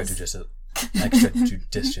 sure it is.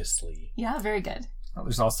 Extrajudiciously. Yeah, very good. Well,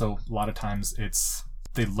 there's also a lot of times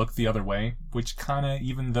they look the other way, which kind of,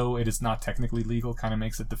 even though it is not technically legal, kind of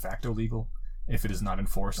makes it de facto legal if it is not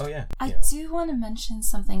enforced. Oh yeah. I do want to mention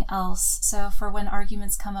something else. So for when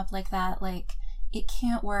arguments come up like that, like it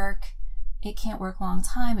can't work long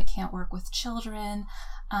time, it can't work with children.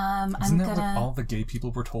 Isn't that what all the gay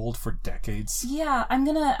people were told for decades? Yeah, I'm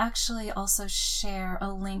gonna actually also share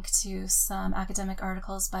a link to some academic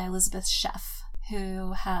articles by Elizabeth Sheff,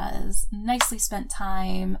 who has nicely spent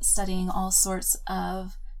time studying all sorts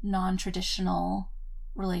of non-traditional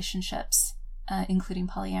relationships, including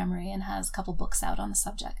polyamory, and has a couple books out on the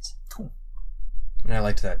subject. Cool. And I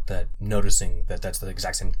liked that noticing that that's the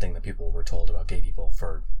exact same thing that people were told about gay people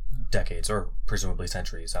for decades, or presumably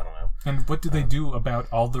centuries. I don't know. And what do they do about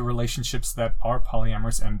all the relationships that are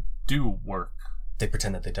polyamorous and do work? They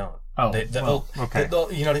pretend that they don't. Oh, okay. you know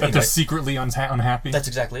what I That mean? They're secretly unhappy? That's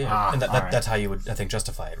exactly it. And right. that's how you would, I think,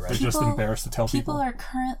 justify it, right? They're just embarrassed to tell people. People are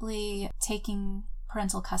currently taking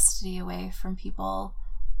parental custody away from people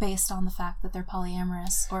based on the fact that they're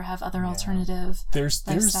polyamorous or have other alternative lifestyles.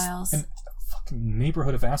 There's a fucking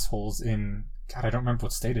neighborhood of assholes in, God, I don't remember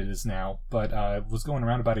what state it is now, but was going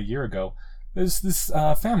around about a year ago. There's this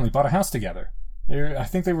family bought a house together. I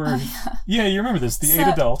think they were. Yeah, you remember this? The 8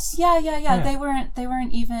 adults. Yeah. They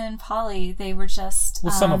weren't even poly. They were just.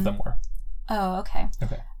 Well, some of them were. Oh, okay.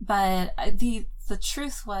 Okay. But the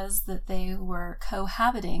truth was that they were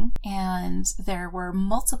cohabiting, and there were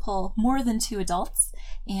more than 2 adults,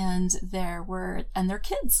 and their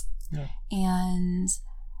kids. Yeah. And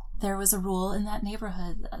there was a rule in that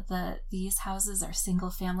neighborhood that these houses are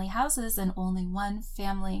single-family houses, and only one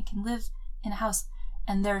family can live in a house.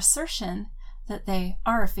 And their assertion that they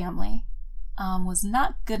are a family was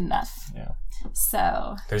not good enough. Yeah.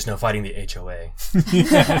 So there's no fighting the HOA.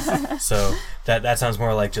 So that sounds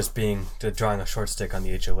more like just drawing a short stick on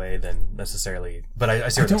the HOA than necessarily. But I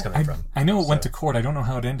see where that's coming from. I know it went to court. I don't know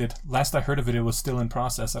how it ended. Last I heard of it, it was still in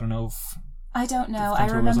process. I don't know if. I don't know. I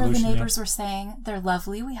remember the neighbors were saying they're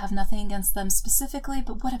lovely. We have nothing against them specifically,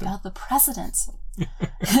 but what about the precedent?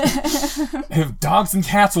 If dogs and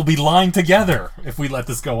cats will be lying together if we let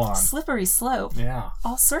this go on. Slippery slope. Yeah.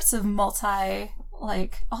 All sorts of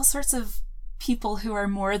people who are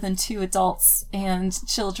more than 2 adults and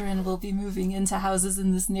children will be moving into houses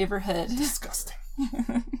in this neighborhood. Disgusting.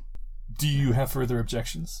 Do you have further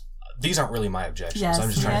objections? These aren't really my objections. Yes, I'm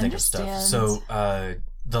just trying to think of stuff. So,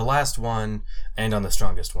 the last one and on the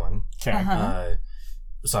strongest one. Okay. Uh-huh.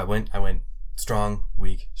 So I went strong,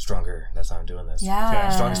 weak, stronger. That's how I'm doing this. Yeah.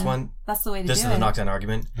 Okay. Strongest one. That's the way to do it. This is the knockdown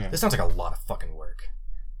argument. Yeah. This sounds like a lot of fucking work.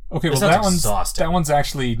 Okay, well that one's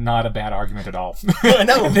actually not a bad argument at all. I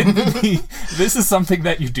know. This is something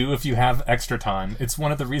that you do if you have extra time. It's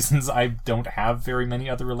one of the reasons I don't have very many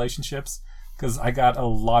other relationships. Because I got a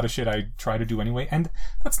lot of shit I try to do anyway, and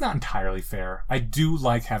that's not entirely fair. I do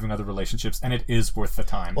like having other relationships, and it is worth the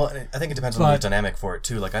time. Well, I think it depends on the dynamic for it,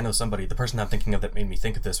 too. Like, I know the person I'm thinking of that made me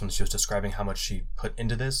think of this when she was describing how much she put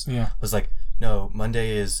into this, was like, no,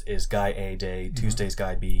 Monday is guy A day, Tuesday's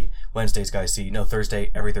guy B, Wednesday's guy C, no,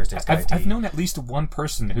 every Thursday's guy D. I've known at least one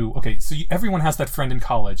person who, everyone has that friend in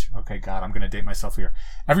college. Okay, God, I'm going to date myself here.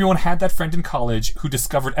 Everyone had that friend in college who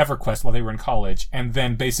discovered EverQuest while they were in college, and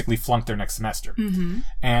then basically flunked their next semester. Mm-hmm.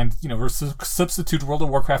 And, substitute World of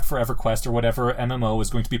Warcraft for EverQuest or whatever MMO is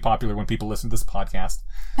going to be popular when people listen to this podcast.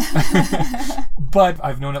 But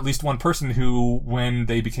I've known at least one person who, when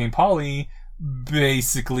they became poly,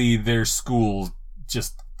 basically their school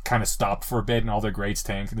just kind of stopped for a bit and all their grades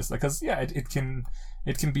tanked. And it's like, because, it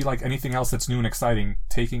can be like anything else that's new and exciting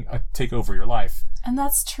take over your life. And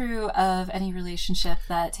that's true of any relationship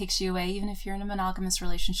that takes you away, even if you're in a monogamous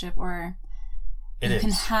relationship, or you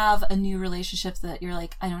can have a new relationship that you're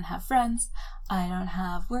like, I don't have friends, I don't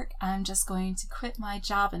have work, I'm just going to quit my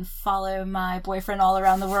job and follow my boyfriend all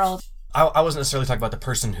around the world. I wasn't necessarily talking about the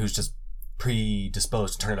person who's just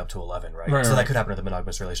predisposed to turn it up to 11, right? So that could happen in a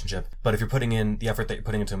monogamous relationship. But if you're putting in the effort that you're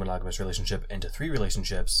putting into a monogamous relationship into 3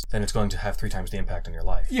 relationships, then it's going to have 3 times the impact on your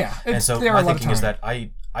life. Yeah. And so my thinking is that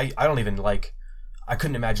I don't even like I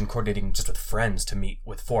couldn't imagine coordinating just with friends to meet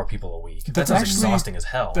with 4 people a week. That's sounds actually exhausting as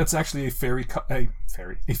hell. That's actually a fairly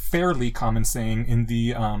common saying in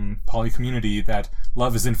the poly community, that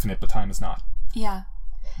love is infinite, but time is not. Yeah,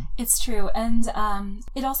 it's true. And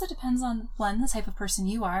it also depends on, 1, the type of person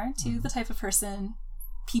you are, 2, the type of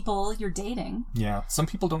people you're dating. Yeah, some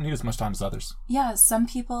people don't need as much time as others. Yeah, some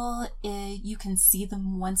people, you can see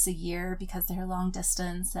them once a year because they're long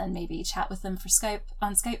distance, and maybe chat with them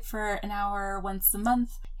on Skype for an hour once a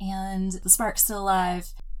month, and the spark's still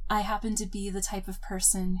alive. I happen to be the type of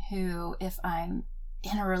person who, if I'm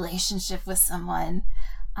in a relationship with someone,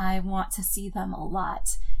 I want to see them a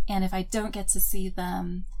lot. And if I don't get to see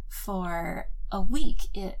them for a week,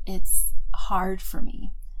 it's hard for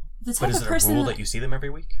me. The type but is of it person, a rule that you see them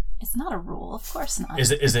every week? It's not a rule, of course not.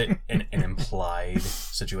 Is it an implied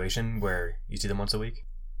situation where you see them once a week?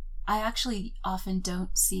 I actually often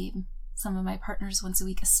don't see some of my partners once a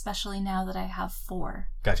week, especially now that I have 4.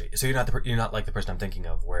 Gotcha. So you're not like the person I'm thinking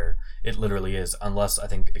of, where it literally is, unless I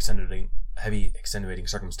think heavy extenuating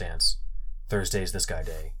circumstance, Thursday's this guy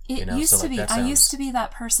day. It used to be. I used to be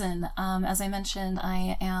that person. As I mentioned,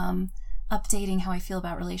 I am updating how I feel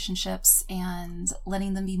about relationships and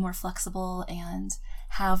letting them be more flexible and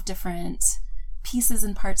have different pieces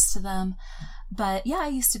and parts to them. But yeah, I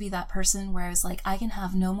used to be that person where I was like, I can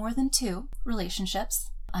have no more than 2 relationships.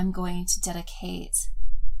 I'm going to dedicate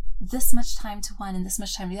this much time to one and this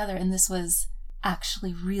much time to the other. And this was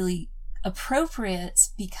actually really appropriate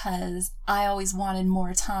because I always wanted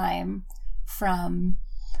more time from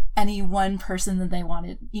any one person that they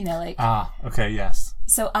wanted, Okay, yes.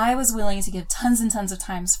 So I was willing to give tons and tons of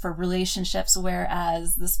times for relationships,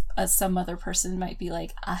 whereas some other person might be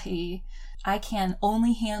like, I can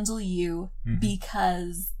only handle you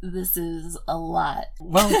because this is a lot.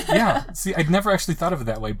 Well, yeah. See, I'd never actually thought of it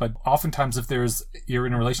that way, but oftentimes if you're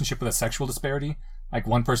in a relationship with a sexual disparity, like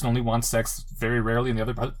one person only wants sex very rarely and the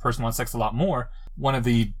other person wants sex a lot more, one of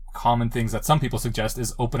the common things that some people suggest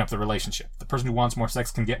is open up the relationship. The person who wants more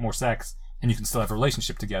sex can get more sex, and you can still have a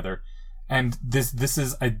relationship together. And this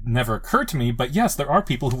is, it never occurred to me, but yes, there are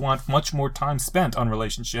people who want much more time spent on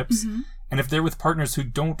relationships. Mm-hmm. And if they're with partners who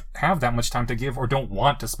don't have that much time to give or don't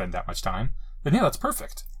want to spend that much time, then yeah, that's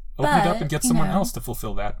perfect. Open it up and get someone else to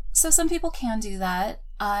fulfill that. So some people can do that.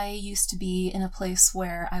 I used to be in a place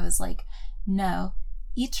where I was like, no,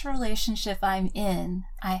 each relationship I'm in,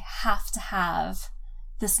 I have to have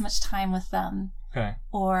this much time with them. Okay.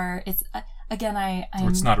 Or it's, again, or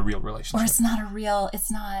it's not a real relationship. Or it's not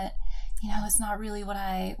really what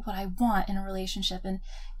I want in a relationship. And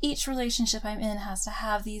each relationship I'm in has to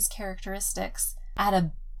have these characteristics at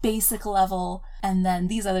a basic level, and then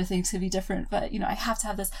these other things could be different, but I have to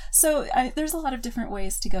have this. So there's a lot of different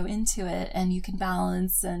ways to go into it, and you can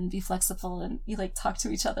balance and be flexible, and you talk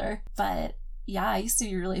to each other. But yeah, I used to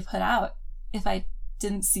be really put out if I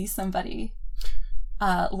didn't see somebody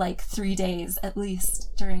 3 days at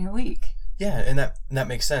least during a week. Yeah, and that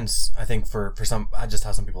makes sense, I think, for some, just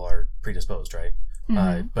how some people are predisposed, right?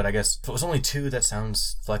 Mm-hmm. But I guess if it was only 2, that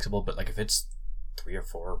sounds flexible, but if it's 3 or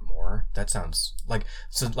 4 or more, that sounds like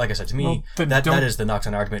I said, to me, that is the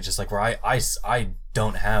knockdown argument, just where I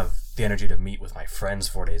don't have the energy to meet with my friends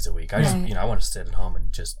 4 days a week. I just, I want to sit at home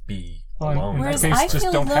and just be alone. Whereas I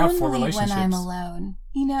feel lonely when I'm alone.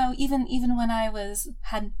 Even when I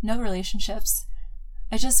had no relationships,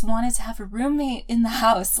 I just wanted to have a roommate in the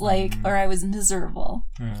house, or I was miserable.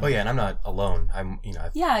 Oh yeah, and I'm not alone. I'm,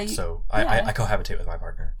 I cohabitate with my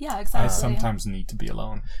partner. Yeah, exactly. I sometimes need to be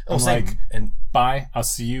alone. Oh, same. Bye. I'll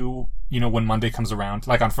see you. When Monday comes around,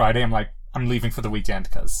 on Friday, I'm leaving for the weekend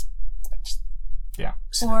because, yeah.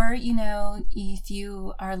 Or if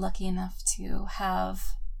you are lucky enough to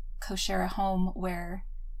co-share a home where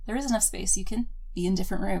there is enough space, you can be in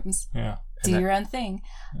different rooms. Yeah. Do your own thing,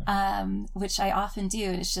 which I often do.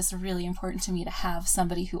 And it's just really important to me to have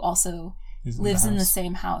somebody who also lives in the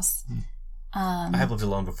same house. I have lived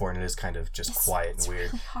alone before, and it is kind of just quiet and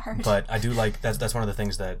weird. Really hard. But I do that's one of the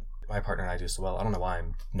things that my partner and I do so well. I don't know why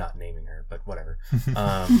I'm not naming her, but whatever.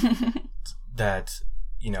 That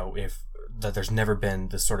there's never been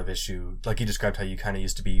this sort of issue. Like you described, how you kind of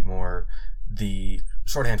used to be more. The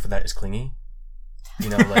shorthand for that is clingy.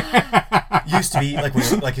 Used to be like you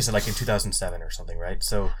said, in 2007 or something, right?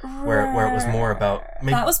 So where it was more about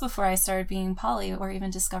that was before I started being poly or even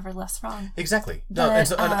discovered less wrong. Exactly. No,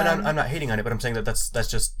 and I'm not hating on it, but I'm saying that's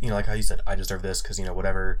just how you said, I deserve this because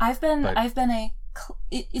whatever. I've been a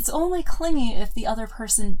it's only clingy if the other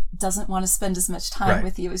person doesn't want to spend as much time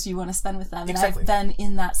with you as you want to spend with them. Exactly. And I've been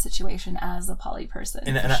in that situation as a poly person.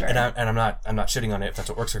 And I'm not shitting on it if that's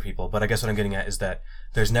what works for people, but I guess what I'm getting at is that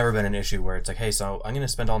there's never been an issue where it's like, hey, so I'm going to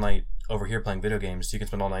spend all night over here playing video games, so you can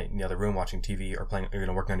spend all night in the other room watching TV or playing,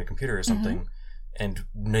 or working on your computer or something, and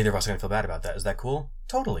neither of us are going to feel bad about that. Is that cool?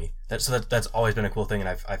 Totally. That's always been a cool thing, and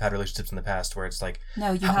I've had relationships in the past where it's like,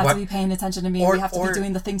 no, you have to be paying attention to me. We have to be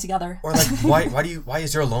doing the thing together. Or like, why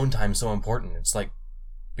is your alone time so important? It's like,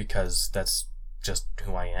 because that's just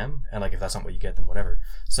who I am, and like if that's not what you get, then whatever.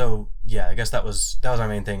 So yeah, I guess that was my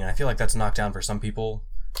main thing, and I feel like that's knocked down for some people.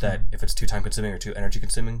 That if it's too time consuming or too energy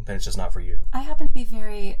consuming, then it's just not for you. I happen to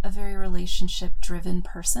be a very relationship driven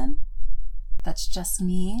person. That's just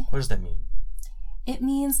me. What does that mean? It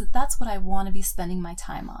means that that's what I want to be spending my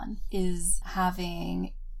time on, is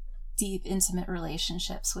having deep, intimate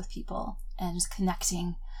relationships with people and just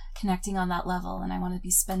connecting on that level. And I want to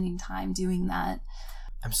be spending time doing that.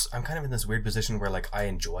 I'm kind of in this weird position where like I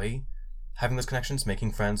enjoy having those connections,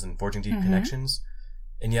 making friends and forging deep connections,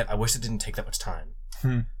 and yet I wish it didn't take that much time.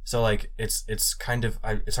 So like it's kind of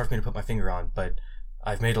it's hard for me to put my finger on, but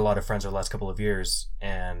I've made a lot of friends over the last couple of years,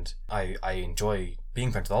 and I enjoy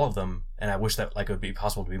being friends with all of them, and I wish that like it would be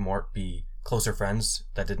possible to be closer friends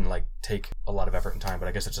that didn't like take a lot of effort and time, but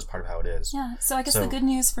I guess it's just part of how it is. Yeah, so I guess the good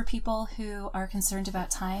news for people who are concerned about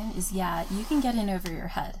time is, yeah, you can get in over your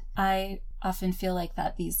head. I often feel like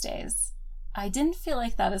that these days. I didn't feel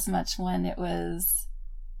like that as much when it was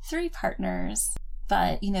 3 partners.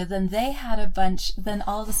 But, then they had then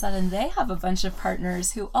all of a sudden they have a bunch of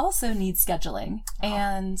partners who also need scheduling.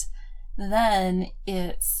 And then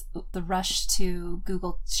it's the rush to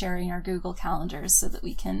sharing our Google calendars so that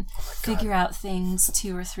we can figure out things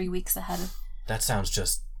 2 or 3 weeks ahead of. That sounds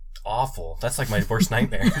just awful. That's like my worst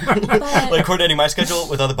nightmare. Like coordinating my schedule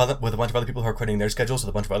with a bunch of other people who are coordinating their schedules with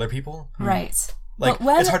a bunch of other people. Right. Like,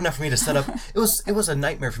 it's hard enough for me to set up. It was a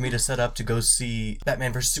nightmare for me to set up to go see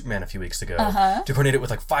Batman vs. Superman a few weeks ago. To coordinate it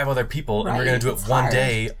with like 5 other people, and we're going to do it one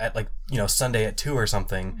day at like, Sunday at 2 or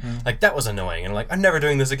something. Like, that was annoying. And like, I'm never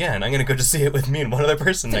doing this again. I'm going to go just see it with me and one other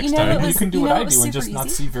person next time. You can do what I do and just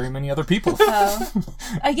not see very many other people.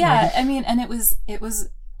 Yeah, I mean, and it was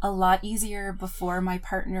a lot easier before my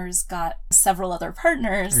partners got several other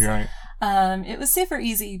partners. Right. It was super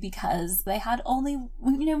easy because they had only,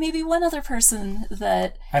 maybe one other person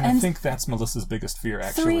that... And I think that's Melissa's biggest fear,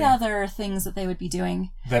 actually. 3 other things that they would be doing.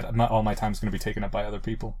 That all my time's going to be taken up by other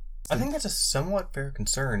people. I think that's a somewhat fair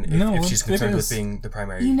concern if she's concerned with being the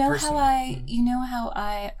primary person. You know how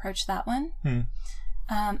I approach that one?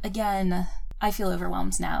 Again, I feel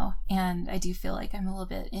overwhelmed now, and I do feel like I'm a little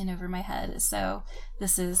bit in over my head. So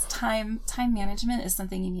this is time management is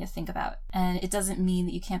something you need to think about. And it doesn't mean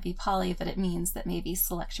that you can't be poly, but it means that maybe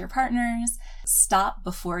select your partners, stop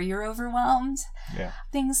before you're overwhelmed. Yeah.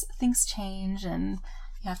 Things change, and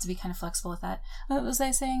you have to be kind of flexible with that. What was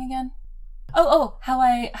I saying again? Oh, how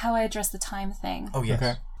I address the time thing. Oh, yes.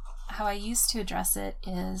 Okay. How I used to address it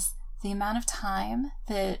is the amount of time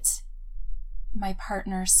that my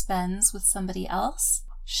partner spends with somebody else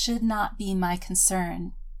should not be my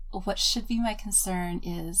concern. What should be my concern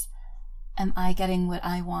is, am I getting what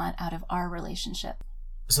I want out of our relationship?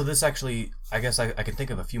 So this actually, I guess I can think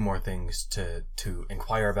of a few more things to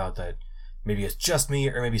inquire about that maybe it's just me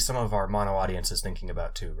or maybe some of our mono audience is thinking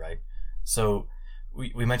about too, right? So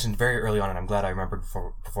we mentioned very early on, and I'm glad I remembered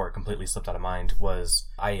before it completely slipped out of mind, was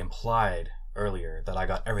I implied earlier that I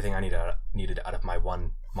got everything I needed out of my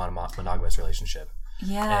one monogamous relationship.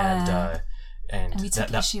 Yeah. And we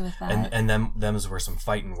took issue with that. And them's were some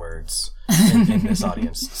fighting words in this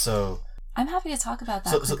audience. So I'm happy to talk about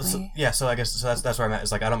that quickly. So I guess that's where I'm at.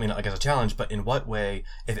 Is like, I don't mean it like as a challenge, but in what way,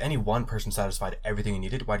 if any one person satisfied everything you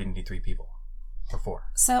needed, why do you need 3 people or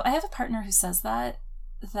 4? So I have a partner who says that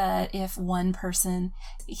if one person,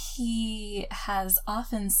 he has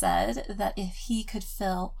often said that if he could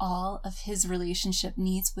fill all of his relationship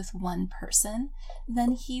needs with one person,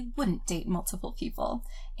 then he wouldn't date multiple people.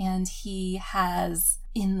 And he has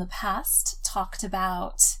in the past talked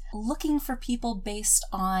about looking for people based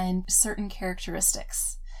on certain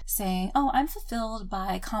characteristics, saying, oh, I'm fulfilled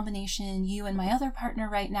by combination you and my other partner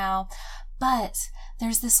right now, but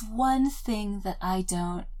there's this one thing that I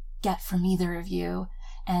don't get from either of you.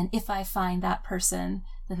 And if I find that person,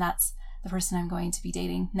 then that's the person I'm going to be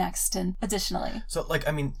dating next, and additionally. So, like,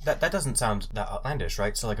 I mean, that doesn't sound that outlandish,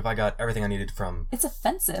 right? So, like, if I got everything I needed from... It's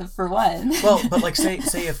offensive, for one. Well, but, like, say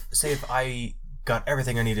if I got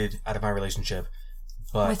everything I needed out of my relationship,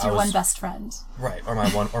 but with your one best friend. Right, or my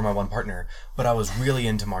one partner, but I was really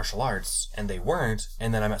into martial arts, and they weren't,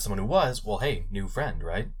 and then I met someone who was, well, hey, new friend,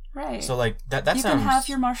 right? Right. So like that you sounds... can have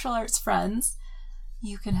your martial arts friends.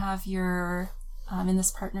 You can have your, in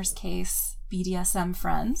this partner's case, BDSM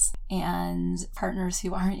friends, and partners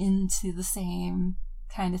who aren't into the same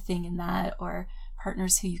kind of thing in that, or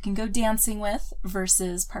partners who you can go dancing with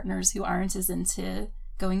versus partners who aren't as into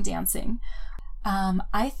going dancing.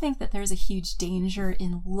 I think that there's a huge danger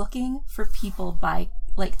in looking for people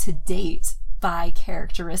to date by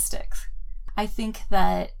characteristics. I think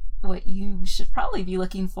that what you should probably be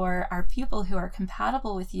looking for are people who are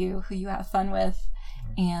compatible with you, who you have fun with,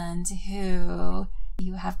 and who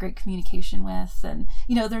you have great communication with. And,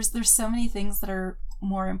 there's so many things that are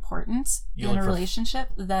more important in a relationship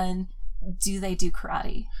than do they do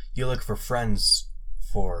karate. You look for friends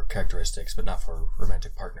for characteristics, but not for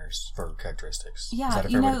romantic partners for characteristics. Yeah, is that a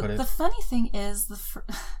fair way to put it? The funny thing is,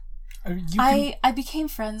 I became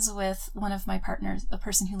friends with one of my partners, a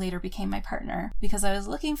person who later became my partner, because I was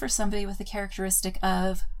looking for somebody with the characteristic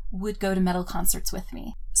of would go to metal concerts with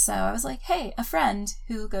me. So I was like, hey, a friend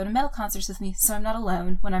who will go to metal concerts with me, so I'm not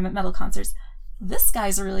alone when I'm at metal concerts. This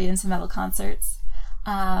guy's really into metal concerts,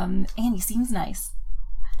 and he seems nice.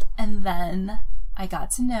 And then I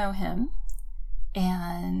got to know him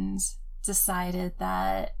and decided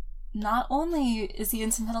that not only is he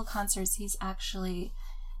into metal concerts, he's actually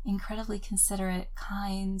incredibly considerate,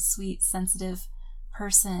 kind, sweet, sensitive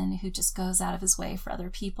person who just goes out of his way for other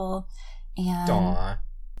people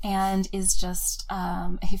and is just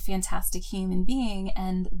a fantastic human being.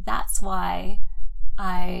 And that's why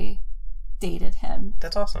I dated him.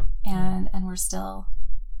 That's awesome. And we're still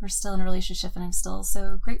in a relationship, and I'm still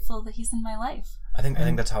so grateful that he's in my life. I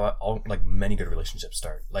think that's how many good relationships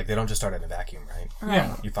start. Like, they don't just start in a vacuum, right?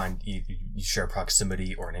 Yeah. You find you share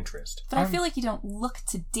proximity or an interest. But I feel like you don't look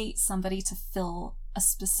to date somebody to fill a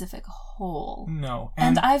specific hole. No.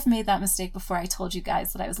 And I've made that mistake before. I told you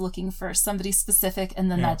guys that I was looking for somebody specific,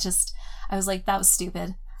 and then I was like, that was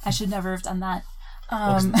stupid. I should never have done that.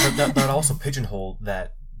 That would also pigeonhole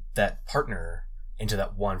that partner into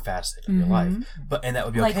that one facet of your life. And that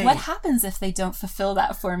would be okay. What happens if they don't fulfill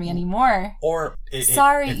that for me anymore? Or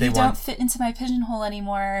sorry, you don't fit into my pigeonhole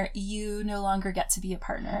anymore. You no longer get to be a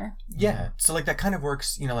partner. Yeah. So that kind of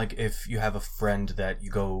works, if you have a friend that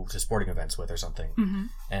you go to sporting events with or something,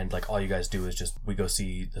 and all you guys do is we go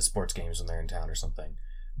see the sports games when they're in town or something.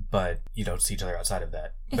 But you don't see each other outside of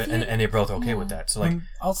that. And they're both okay with that. So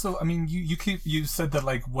you said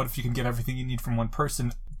that what if you can get everything you need from one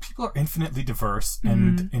person? People are infinitely diverse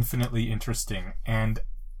and infinitely interesting,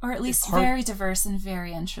 or at least very diverse and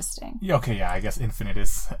very interesting. Okay, yeah, I guess infinite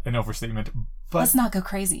is an overstatement. But let's not go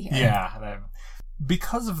crazy here. Yeah,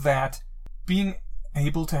 because of that, being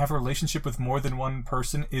able to have a relationship with more than one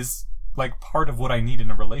person is part of what I need in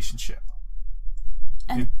a relationship.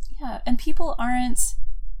 And and people aren't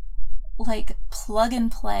plug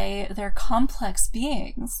and play. They're complex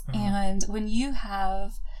beings, and when you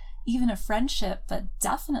have even a friendship, but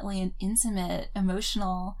definitely an intimate,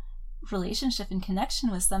 emotional relationship and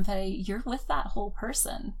connection with somebody, you're with that whole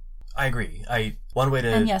person. I agree. One way to...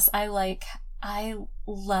 And yes, I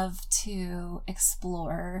love to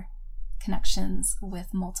explore connections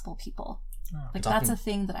with multiple people. That's a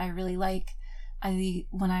thing that I really like.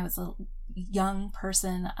 When I was a young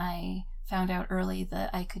person, I found out early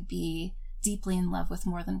that I could be deeply in love with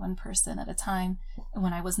more than one person at a time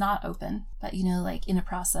when I was not open, but in a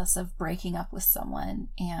process of breaking up with someone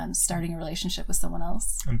and starting a relationship with someone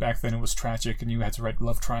else. And back then it was tragic and you had to write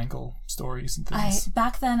love triangle stories and things.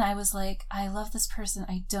 Back then I was like, I love this person,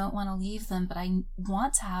 I don't want to leave them, but I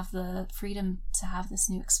want to have the freedom to have this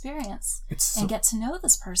new experience and get to know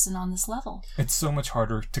this person on this level. It's so much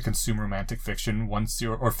harder to consume romantic fiction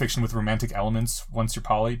or fiction with romantic elements once you're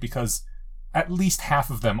poly, because at least half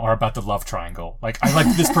of them are about the love triangle. I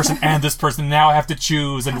like this person and this person. Now I have to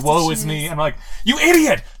choose, and woe is me. And I'm like, you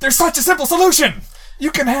idiot! There's such a simple solution!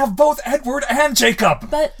 You can have both Edward and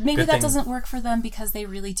Jacob! But maybe that doesn't work for them because they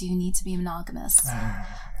really do need to be monogamous.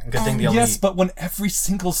 Yes, but when every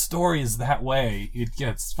single story is that way, it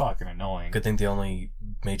gets fucking annoying. Good thing the only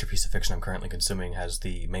major piece of fiction I'm currently consuming has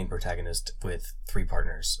the main protagonist with 3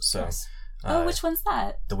 partners. So, yes. Which one's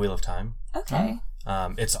that? The Wheel of Time. Okay.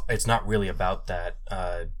 It's not really about that,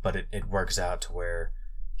 but it works out to where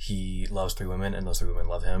he loves 3 women and those 3 women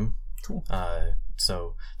love him. Cool.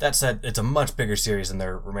 So that said, it's a much bigger series than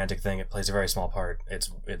their romantic thing. It plays a very small part.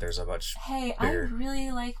 There's a much bigger... I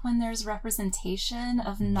really like when there's representation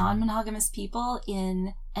of non-monogamous people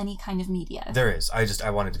in any kind of media. There is.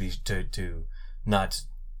 I wanted to be to not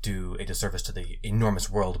do a disservice to the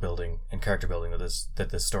enormous world building and character building that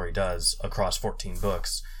this story does across 14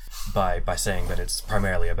 books. By saying that it's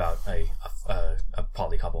primarily about a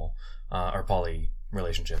poly couple or poly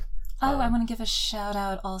relationship. Oh, I want to give a shout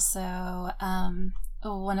out also.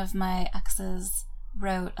 One of my exes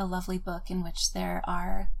wrote a lovely book in which there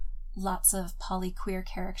are lots of polyqueer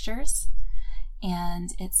characters,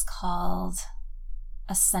 and it's called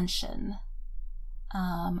Ascension.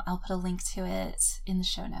 I'll put a link to it in the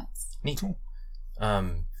show notes. Neat.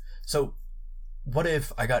 So what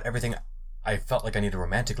if I got everything I felt like I needed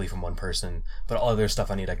romantically from one person, but all other stuff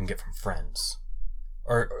I can get from friends?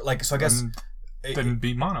 Or like, so I guess... Then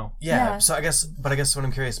be mono. Yeah, so I guess what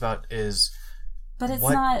I'm curious about is... But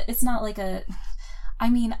it's not like a... I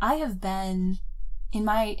mean, I have been in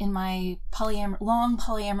my long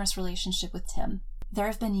polyamorous relationship with Tim. There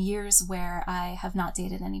have been years where I have not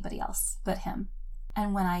dated anybody else but him.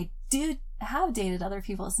 And when I do have dated other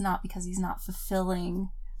people, it's not because he's not fulfilling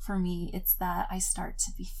for me. It's that I start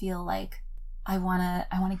to feel like I wanna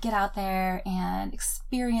get out there and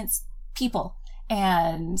experience people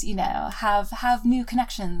and, have new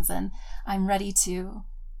connections, and I'm ready to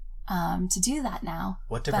do that now.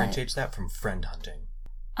 What differentiates that from friend hunting?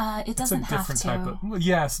 It doesn't have to. It's a different type of...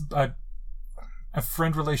 Yes, a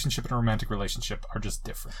friend relationship and a romantic relationship are just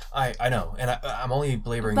different. I know, and I'm only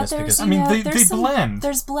belaboring this because... they blend.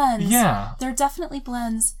 There's blends. Yeah. There are definitely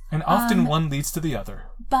blends. And often one leads to the other.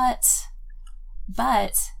 But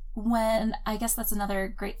when... I guess that's another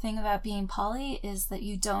great thing about being poly, is that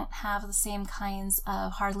you don't have the same kinds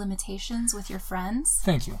of hard limitations with your friends.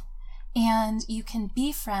 Thank you. And you can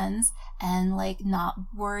be friends and not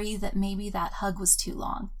worry that maybe that hug was too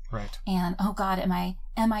long. Right. And oh God, am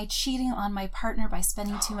I cheating on my partner by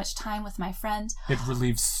spending too much time with my friend? It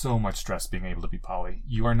relieves so much stress being able to be poly.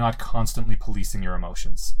 You are not constantly policing your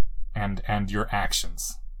emotions and your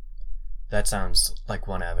actions. That sounds like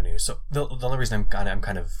one avenue. So the only reason I'm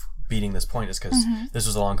kind of beating this point is because this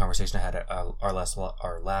was a long conversation I had at our last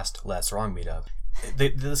Less Wrong meetup.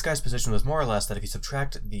 This guy's position was more or less that if you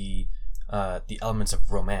subtract the elements of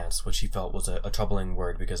romance, which he felt was a troubling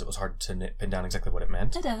word because it was hard to pin down exactly what it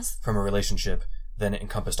meant. It is. From a relationship, then it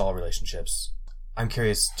encompassed all relationships. I'm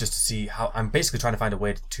curious just to see how... I'm basically trying to find a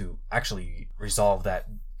way to actually resolve that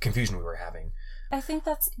confusion we were having. I think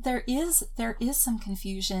there is some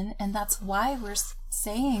confusion, and that's why we're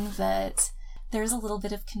saying that there's a little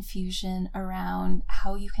bit of confusion around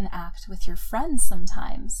how you can act with your friends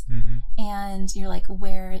sometimes. Mm-hmm. And you're like,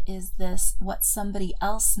 where is this, what somebody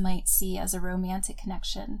else might see as a romantic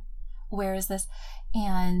connection? Where is this?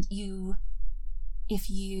 And if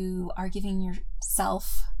you are giving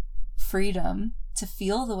yourself freedom to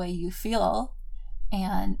feel the way you feel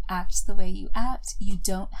and act the way you act, you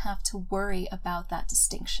don't have to worry about that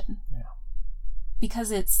distinction. Yeah.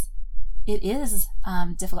 Because it is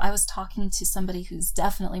difficult. I was talking to somebody who's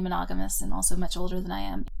definitely monogamous and also much older than I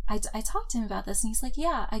am. I talked to him about this, and he's like,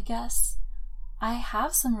 yeah, I guess I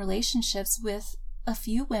have some relationships with a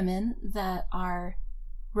few women that are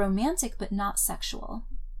romantic but not sexual.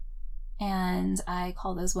 And I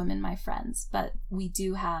call those women my friends, but we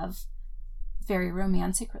do have very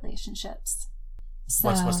romantic relationships. So,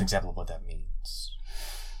 what's an example of what that means?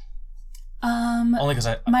 Only because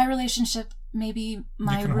my relationship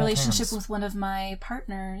with one of my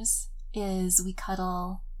partners is we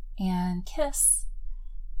cuddle and kiss,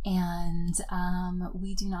 and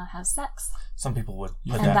we do not have sex. Some people would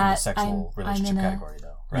put that in the sexual relationship category,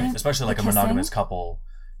 though, right? Especially like a monogamous couple,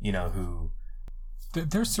 who...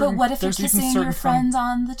 But what if you're kissing your friend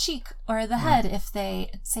on the cheek or the head if they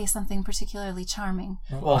say something particularly charming?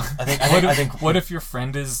 Well, I think what if your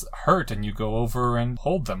friend is hurt and you go over and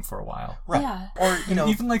hold them for a while? Right. Yeah. Or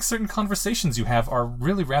even like certain conversations you have are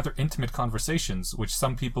really rather intimate conversations, which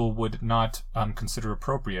some people would not consider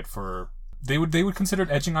appropriate for. They would consider it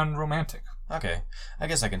edging on romantic. Okay, I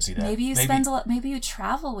guess I can see that. Maybe you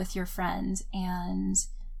travel with your friend and.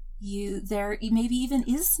 There maybe even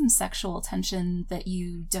is some sexual tension that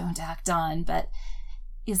you don't act on, but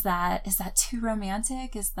is that too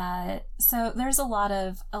romantic? So there's a lot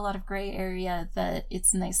of gray area that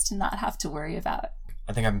it's nice to not have to worry about.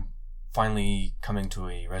 I think I'm finally coming to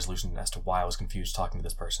a resolution as to why I was confused talking to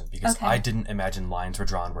this person, because I didn't imagine lines were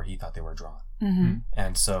drawn where he thought they were drawn. Mm-hmm.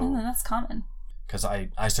 And so that's common. Because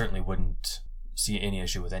I certainly wouldn't see any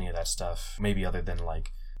issue with any of that stuff, maybe other than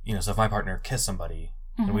so if my partner kissed somebody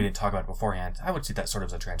and we didn't talk about it beforehand, I would see that sort of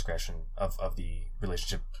as a transgression of the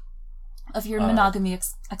relationship. Of your monogamy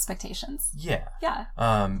expectations. Yeah. Yeah.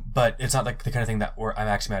 But it's not like the kind of thing that I'm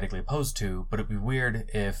axiomatically opposed to, but it'd be weird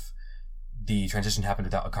if the transition happened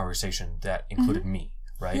without a conversation that included me,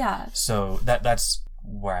 right? Yeah. So that's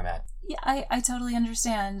where I'm at. Yeah, I totally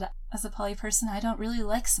understand. As a poly person, I don't really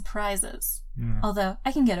like surprises. Although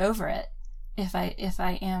I can get over it if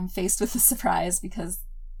I am faced with a surprise, because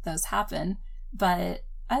those happen. But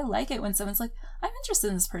I like it when someone's like, I'm interested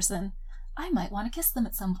in this person. I might want to kiss them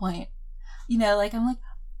at some point. You know, like, I'm like,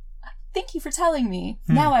 thank you for telling me.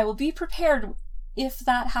 Now I will be prepared if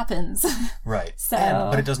that happens. Right. So,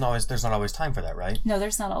 but there's not always time for that, right? No,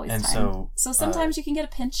 there's not always and time. So sometimes you can get a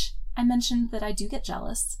pinch. I mentioned that I do get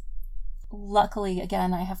jealous. Luckily,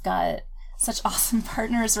 again, I have got such awesome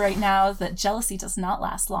partners right now that jealousy does not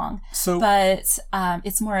last long. But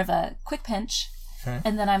it's more of a quick pinch. Okay.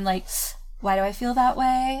 And then I'm like, why do I feel that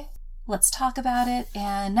way? Let's talk about it.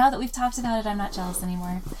 And now that we've talked about it, I'm not jealous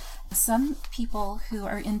anymore. Some people who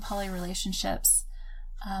are in poly relationships,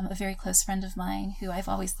 a very close friend of mine who I've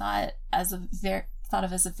always thought of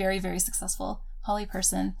as a very, very successful poly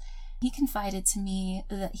person, he confided to me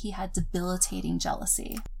that he had debilitating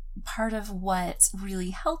jealousy. Part of what really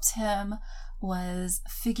helped him was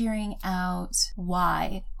figuring out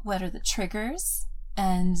why, what are the triggers,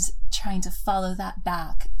 and trying to follow that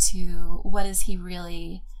back to what is he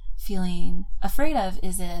really feeling afraid of.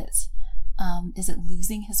 Is it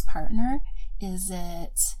losing his partner? Is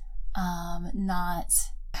it not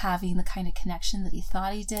having the kind of connection that he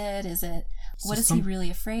thought he did? What is he really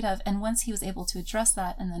afraid of? And once he was able to address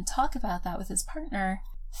that and then talk about that with his partner,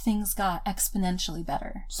 things got exponentially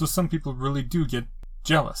better. So some people really do get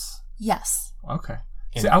jealous? Yes. Okay.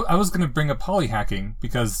 See, I was going to bring up poly hacking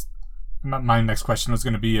because my next question was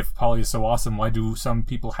going to be, if poly is so awesome, why do some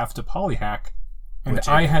people have to poly hack? And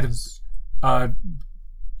I had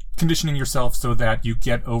conditioning yourself so that you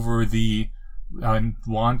get over the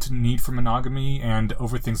need for monogamy and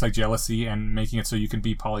over things like jealousy, and making it so you can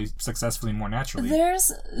be poly successfully more naturally. There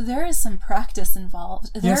is some practice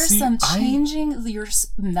involved. There's some changing your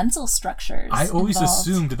mental structures. I always involved.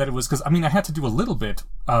 assumed that it was, because I had to do a little bit,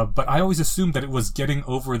 but I always assumed that it was getting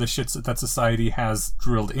over the shits that society has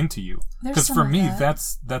drilled into you. Because for me,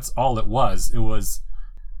 that's all it was. It was,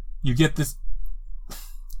 you get this.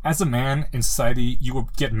 As a man in society, you will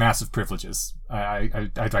get massive privileges. I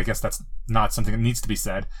guess that's not something that needs to be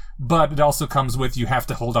said, but it also comes with, you have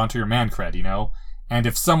to hold on to your man cred, you know? And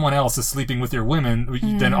if someone else is sleeping with your women,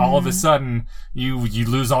 then all of a sudden you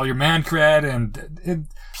lose all your man cred, and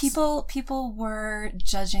people were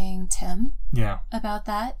judging Tim. Yeah. About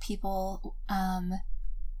that. People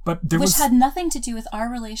but there which had nothing to do with our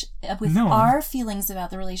our feelings about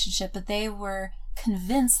the relationship, but they were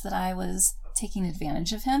convinced that I was taking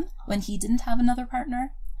advantage of him when he didn't have another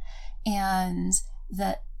partner, and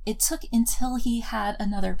that it took until he had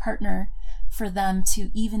another partner for them to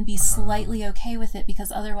even be slightly okay with it,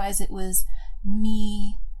 because otherwise it was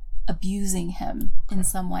me abusing him in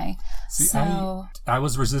some way. See, so I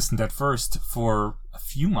was resistant at first for a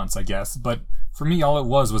few months, I guess, but for me all it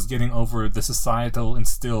was getting over the societal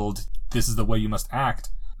instilled, this is the way you must act.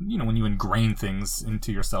 You know, when you ingrain things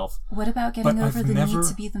into yourself. What about getting over the need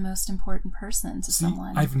to be the most important person to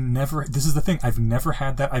someone? This is the thing, I've never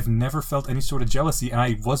had that. I've never felt any sort of jealousy, and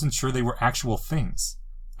I wasn't sure they were actual things.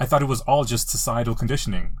 I thought it was all just societal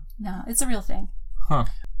conditioning. No, it's a real thing. Huh.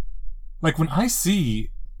 Like, when I see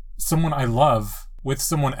someone I love with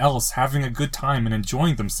someone else having a good time and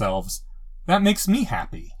enjoying themselves, that makes me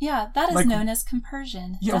happy. Yeah, that is known as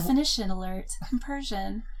compersion. Yeah, Definition alert.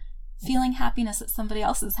 Compersion. Feeling happiness at somebody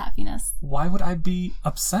else's happiness. Why would I be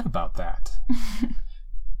upset about that?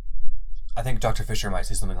 I think Dr. Fisher might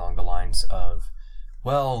say something along the lines of,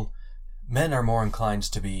 well, men are more inclined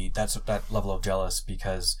to be that level of jealous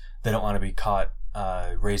because they don't want to be caught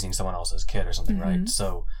raising someone else's kid or something, right?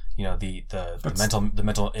 So, you know, the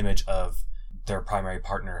mental image of their primary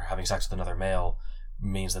partner having sex with another male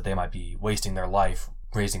means that they might be wasting their life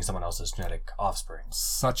raising someone else's genetic offspring.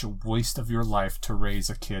 Such a waste of your life to raise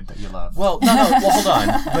a kid that you love. Well, hold on.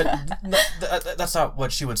 But that's not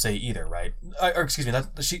what she would say either, right? Or excuse me,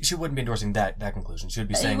 she wouldn't be endorsing that conclusion. She would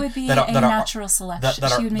be saying it would be a natural selection.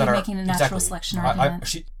 She would be making a natural selection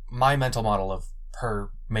argument. My mental model of her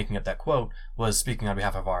making up that quote was speaking on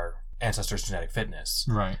behalf of our ancestors' genetic fitness.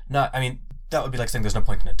 Right. That would be like saying there's no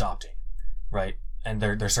point in adopting, right? And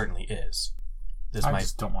there certainly is. I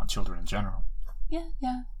just don't want children in general.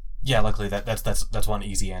 Yeah, luckily that's one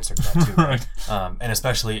easy answer to that too. Right. And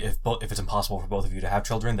especially if it's impossible for both of you to have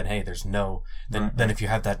children, then hey, there's no then if you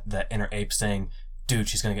have that inner ape saying, dude,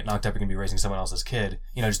 she's gonna get knocked up, you're gonna be raising someone else's kid,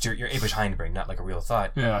 you know, just your apish hindbrain, not like a real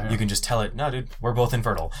thought. Yeah. You can just tell it, no, dude, we're both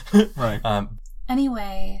infertile. Right.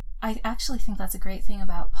 Anyway, I actually think that's a great thing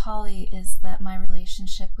about poly, is that my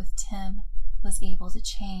relationship with Tim was able to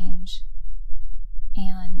change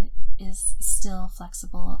and is still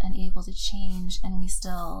flexible and able to change, and we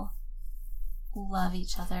still love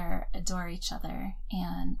each other, adore each other,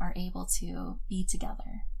 and are able to be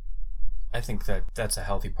together. I think that's a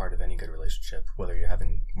healthy part of any good relationship, whether you're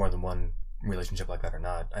having more than one relationship like that or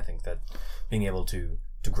not, I think that being able to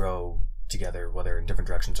grow together, whether in different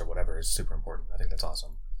directions or whatever, is super important. I think that's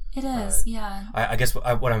awesome. It is, yeah. I guess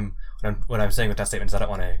what I'm saying with that statement is I don't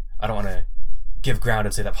want to give ground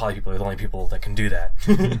and say that poly people are the only people that can do that.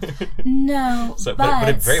 No, but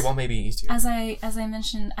it very well may be easier. As I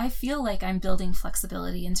mentioned, I feel like I'm building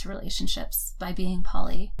flexibility into relationships by being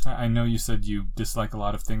poly. I know you said you dislike a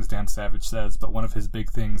lot of things Dan Savage says, but one of his big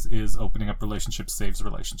things is opening up relationships saves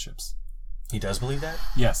relationships. He does believe that?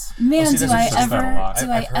 Yes. Man, do I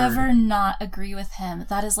I've ever not agree with him?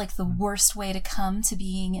 That is like the worst way to come to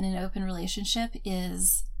being in an open relationship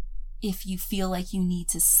is if you feel like you need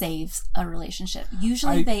to save a relationship.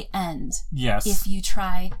 Usually they end. Yes. If you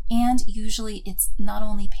try. And usually it's not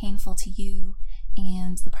only painful to you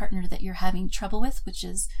and the partner that you're having trouble with, which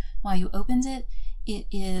is why you opened it,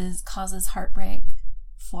 causes heartbreak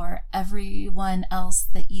for everyone else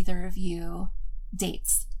that either of you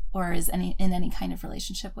dates or is in any kind of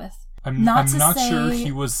relationship with. I'm not sure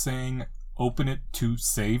he was saying open it to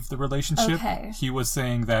save the relationship. Okay. He was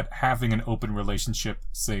saying that having an open relationship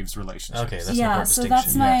saves relationships. Okay, that's an important so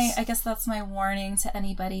distinction. that's I guess that's my warning to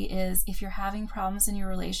anybody is if you're having problems in your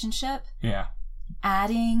relationship,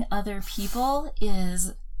 adding other people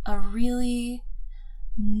is a really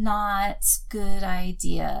not good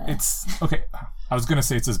idea. It's okay. I was going to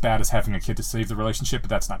say it's as bad as having a kid to save the relationship, but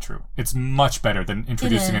that's not true. It's much better than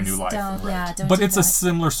introducing a new life. But it's a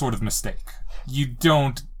similar sort of mistake. You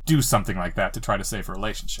don't do something like that to try to save a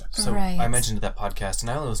relationship. So I mentioned that podcast, and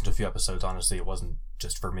I only listened to a few episodes, honestly. It wasn't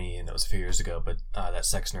just for me, and that was a few years ago, but that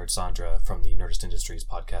sex nerd Sandra from the Nerdist Industries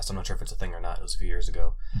podcast, I'm not sure if it's a thing or not, it was a few years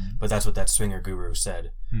ago, but that's what that swinger guru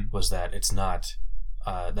said, was that it's not,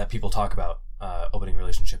 that people talk about opening a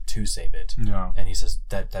relationship to save it. No. And he says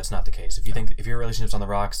that's not the case. If your relationship's on the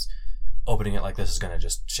rocks, opening it like this is going to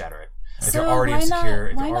just shatter it. If you're already insecure,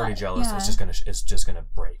 if you're already jealous, it's just gonna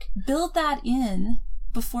break. Build that in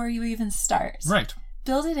before you even start. Right.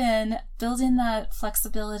 Build in that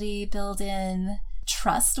flexibility, build in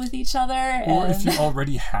trust with each other. Or if you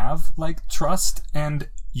already have trust and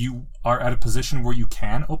you are at a position where you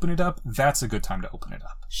can open it up, that's a good time to open it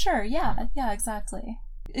up. Sure, yeah, exactly.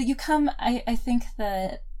 I think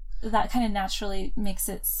that kind of naturally makes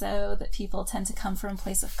it so that people tend to come from a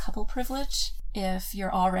place of couple privilege. If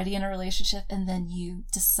you're already in a relationship and then you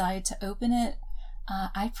decide to open it,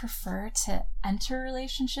 I prefer to enter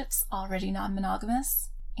relationships already non-monogamous,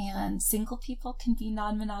 and single people can be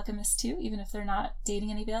non-monogamous too, even if they're not dating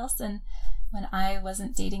anybody else. And when I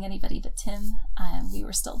wasn't dating anybody but Tim, we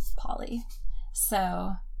were still poly.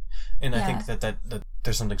 So, and I think that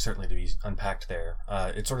there's something certainly to be unpacked there.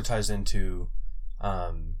 It sort of ties into,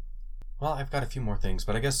 well, I've got a few more things,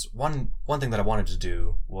 but I guess one thing that I wanted to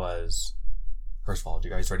do was. First of all, are you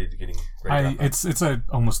guys ready to get ready? It's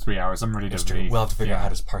almost 3 hours. I'm ready to true. We'll have to figure out how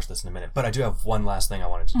to parse this in a minute. But I do have one last thing I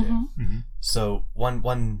wanted to do. Mm-hmm. So one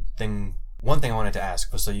thing I wanted to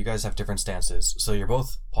ask was, so you guys have different stances. So you're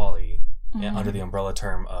both poly under the umbrella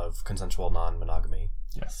term of consensual non-monogamy.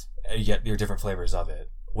 Yes. Yet you're different flavors of it.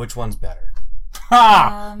 Which one's better?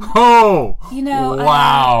 Ha!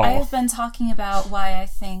 Wow! I have been talking about why I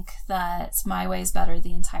think that my way is better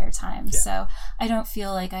the entire time. Yeah. So I don't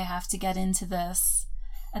feel like I have to get into this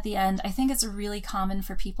at the end. I think it's really common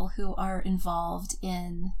for people who are involved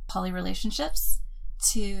in poly relationships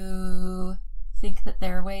to think that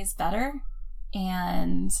their way is better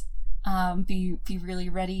and be really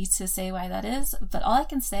ready to say why that is. But all I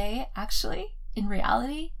can say, actually, in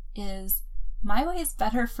reality, is my way is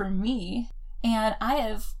better for me. And I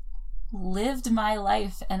have lived my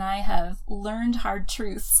life and I have learned hard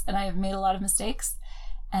truths and I have made a lot of mistakes.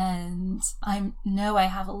 And I know I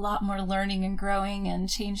have a lot more learning and growing and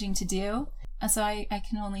changing to do. And so I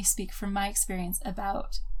can only speak from my experience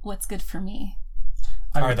about what's good for me.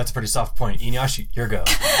 All right, that's a pretty soft point. Inyashi, your go.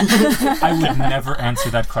 I would never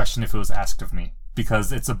answer that question if it was asked of me,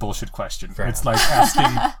 because it's a bullshit question. It's like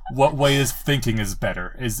asking what way is thinking is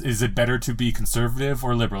better. Is it better to be conservative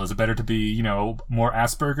or liberal? Is it better to be, more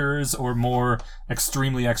Asperger's or more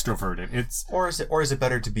extremely extroverted? Or is it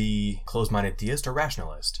better to be closed-minded theist or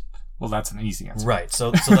rationalist? Well, that's an easy answer. Right. So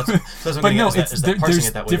that's what I'm getting at, is that parsing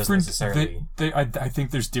it that way doesn't necessarily... I think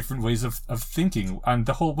there's different ways of thinking. And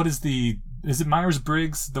the whole, is it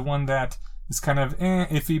Myers-Briggs, the one that is kind of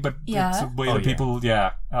iffy, but it's a way that people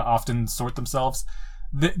often sort themselves.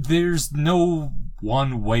 There's no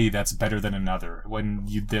one way that's better than another. When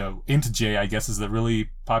the INTJ, I guess, is the really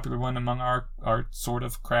popular one among our sort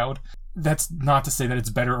of crowd. That's not to say that it's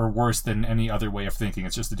better or worse than any other way of thinking.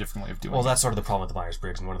 It's just a different way of doing it. Well, that's sort of the problem with the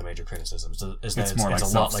Myers-Briggs, and one of the major criticisms is that it's a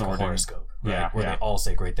lot like a horoscope, right? Yeah, where they all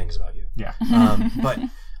say great things about you. Yeah. But, all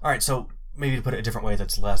right, so maybe to put it a different way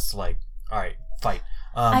that's less like, all right, fight.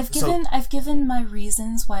 I've given my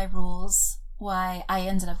reasons why I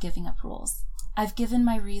ended up giving up rules. I've given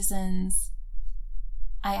my reasons.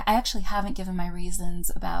 I actually haven't given my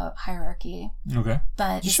reasons about hierarchy. Okay.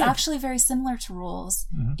 But it's actually very similar to rules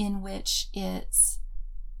in which it's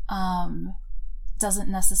doesn't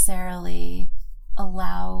necessarily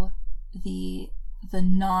allow the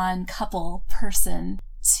non-couple person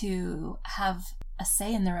to have a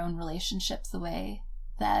say in their own relationship the way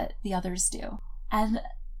that the others do. And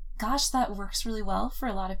gosh, that works really well for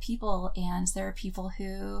a lot of people. And there are people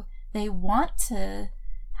who they want to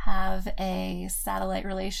have a satellite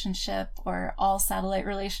relationship or all satellite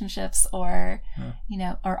relationships or,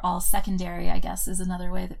 or all secondary, I guess, is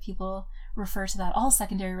another way that people refer to that. All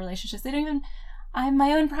secondary relationships. They don't even, I'm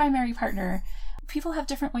my own primary partner. People have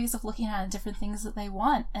different ways of looking at different things that they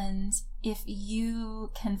want. And if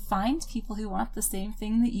you can find people who want the same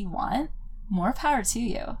thing that you want, more power to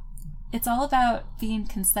you. It's all about being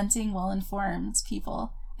consenting, well-informed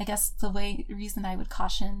people. I guess the reason I would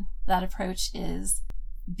caution that approach is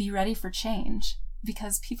be ready for change,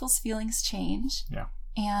 because people's feelings change. Yeah.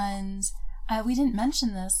 And we didn't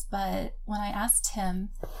mention this, but when I asked him,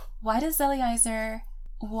 why does Eliezer,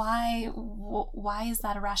 why is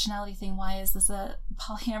that a rationality thing? Why is this a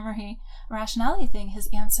polyamory rationality thing? His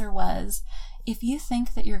answer was, if you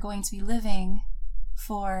think that you're going to be living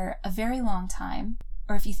for a very long time,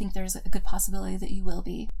 or if you think there's a good possibility that you will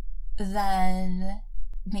be, then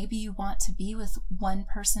maybe you want to be with one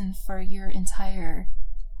person for your entire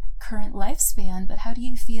current lifespan. But how do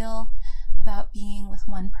you feel about being with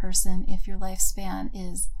one person if your lifespan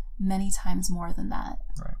is many times more than that?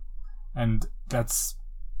 Right. And that's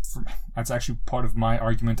actually part of my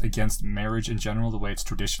argument against marriage in general, the way it's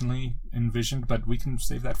traditionally envisioned, but we can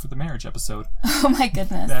save that for the marriage episode. Oh my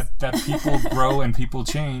goodness. That people grow and people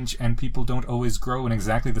change, and people don't always grow in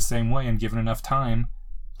exactly the same way, and given enough time,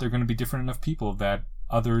 they're going to be different enough people that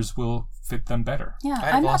others will fit them better. Yeah,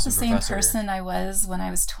 I'm not the same person I was when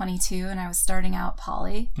I was 22 and I was starting out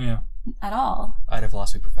poly. Yeah. At all. I had a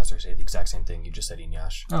philosophy professor say the exact same thing you just said,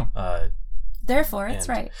 Ignash. Oh. Therefore, it's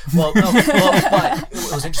right. Well, no, but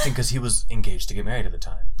it was interesting because he was engaged to get married at the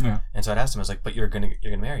time. Yeah. And so I'd asked him, I was like, but you're gonna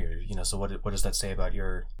marry her, so what does that say about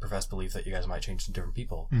your professed belief that you guys might change to different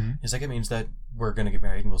people? Mm-hmm. He's like, it means that we're gonna get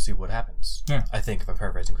married and we'll see what happens. Yeah. I think, if I'm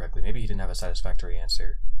paraphrasing correctly. Maybe he didn't have a satisfactory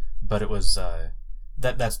answer, but it was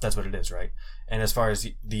that's what it is, right? And as far as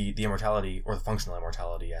the immortality or the functional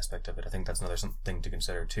immortality aspect of it, I think that's another thing to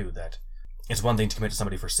consider too, that it's one thing to commit to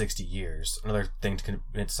somebody for 60 years, another thing to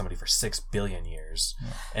commit to somebody for 6 billion years,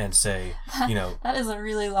 and say, that is a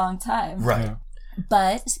really long time. Right. Yeah.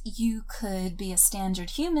 But you could be a standard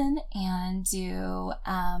human and do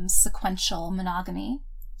sequential monogamy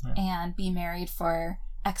and be married for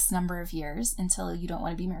X number of years until you don't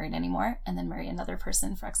want to be married anymore, and then marry another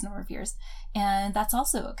person for X number of years. And that's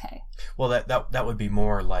also okay. Well, that would be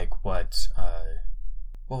more like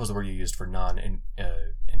what was the word you used for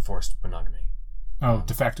enforced monogamy? Oh,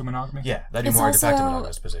 de facto monogamy? Yeah, that'd be more a de facto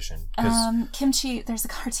monogamous position. There's a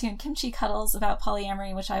cartoon, Kimchi Cuddles, about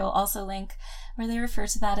polyamory, which I will also link, where they refer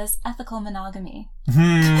to that as ethical monogamy.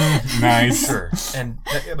 Nice. Sure.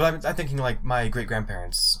 But I'm thinking like my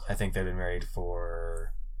great-grandparents, I think they've been married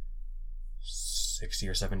for 60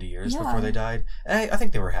 or 70 years before they died. And I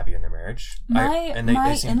think they were happy in their marriage. My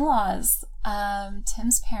in-laws,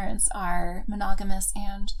 Tim's parents, are monogamous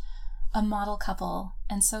and a model couple,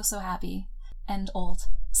 and so happy and old.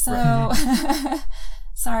 So, right.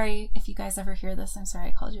 Sorry if you guys ever hear this. I'm sorry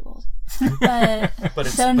I called you old. But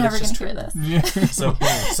I'm never going to hear this. Yeah. So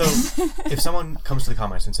if someone comes to the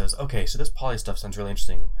comments and says, okay, so this poly stuff sounds really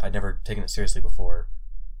interesting. I'd never taken it seriously before.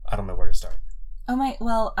 I don't know where to start.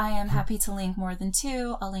 Well, I am happy to link more than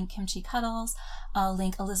two. I'll link Kimchi Cuddles. I'll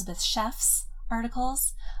link Elizabeth Sheff's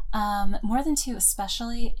articles. More Than Two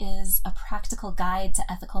especially is a practical guide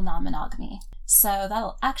to ethical non-monogamy. So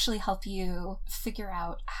that'll actually help you figure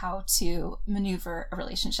out how to maneuver a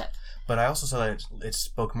relationship. But I also saw that it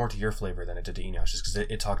spoke more to your flavor than it did to Enosh's, because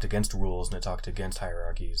it talked against rules and it talked against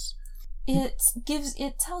hierarchies.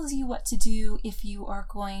 It tells you what to do if you are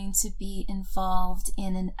going to be involved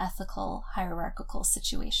in an ethical hierarchical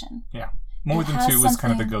situation. Yeah. More Than Two is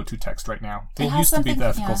kind of the go-to text right now. It used to be the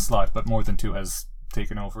ethical slut, but More Than Two has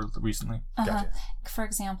taken over recently. Gotcha. For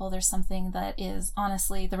example, there's something that is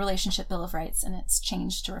honestly the Relationship Bill of Rights, and it's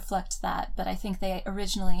changed to reflect that, but I think they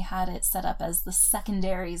originally had it set up as the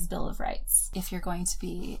Secondaries Bill of Rights. If you're going to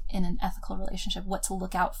be in an ethical relationship, what to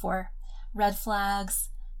look out for, red flags,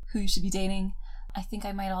 who you should be dating. I think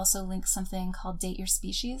I might also link something called Date Your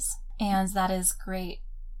Species, and that is great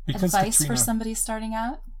advice for somebody starting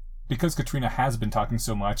out. because Katrina has been talking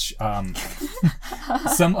so much,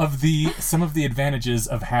 some of the advantages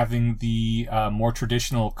of having the more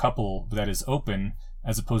traditional couple that is open,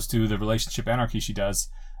 as opposed to the relationship anarchy she does,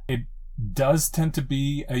 it does tend to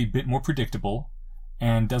be a bit more predictable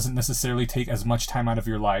and doesn't necessarily take as much time out of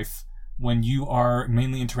your life. When you are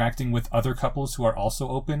mainly interacting with other couples who are also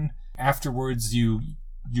open, afterwards you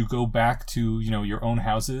go back to, your own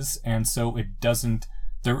houses, and so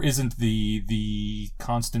there isn't the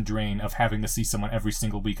constant drain of having to see someone every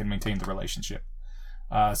single week and maintain the relationship.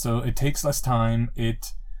 So it takes less time.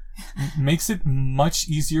 It makes it much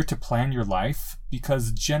easier to plan your life,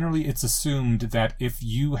 because generally it's assumed that if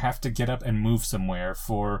you have to get up and move somewhere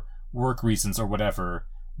for work reasons or whatever,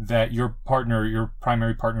 that your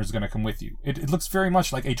primary partner is going to come with you. It looks very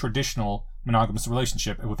much like a traditional monogamous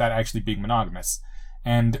relationship without actually being monogamous.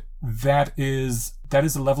 And that is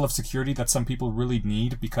a level of security that some people really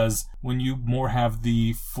need, because when you more have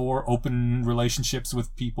the 4 open relationships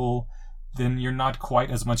with people, then you're not quite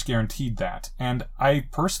as much guaranteed that. And I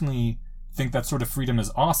personally think that sort of freedom is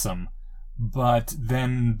awesome, but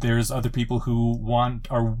then there's other people who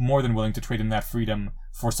are more than willing to trade in that freedom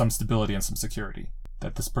for some stability and some security,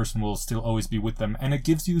 that this person will still always be with them. And it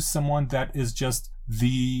gives you someone that is just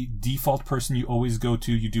the default person you always go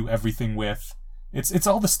to, you do everything with. It's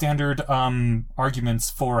all the standard arguments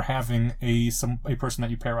for having a person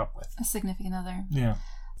that you pair up with. A significant other. Yeah.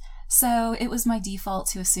 So it was my default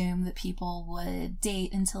to assume that people would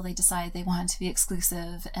date until they decided they wanted to be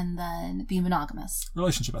exclusive and then be monogamous.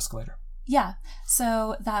 Relationship escalator. Yeah.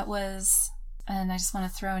 So that was, and I just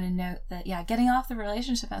want to throw in a note that, getting off the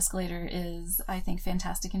relationship escalator is, I think,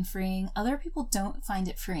 fantastic and freeing. Other people don't find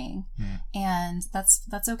it freeing. And that's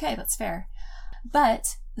okay. That's fair.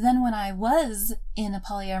 But then when I was in a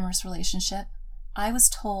polyamorous relationship, I was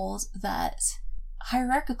told that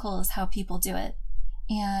hierarchical is how people do it.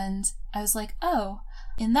 And I was like, oh,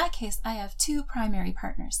 in that case, I have 2 primary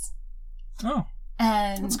partners. Oh,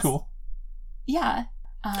 and that's cool. Yeah.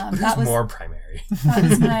 That was more primary. That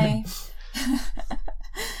was my...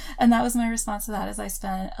 And that was my response to that, is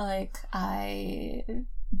I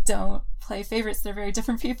don't play favorites. They're very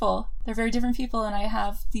different people. And I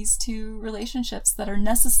have these 2 relationships that are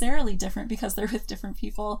necessarily different because they're with different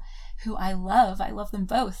people who I love. I love them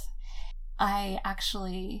both. I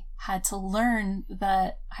actually had to learn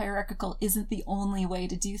that hierarchical isn't the only way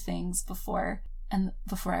to do things before I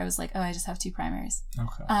was like, oh, I just have 2 primaries.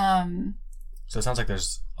 Okay. So it sounds like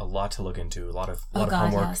there's a lot to look into, a lot of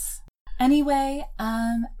homework. Yes. Anyway,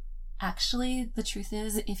 actually, the truth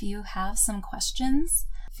is, if you have some questions,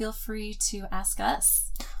 feel free to ask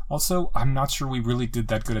us. Also, I'm not sure we really did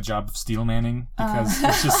that good a job of steel manning, because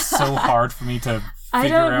it's just so hard for me to figure out. I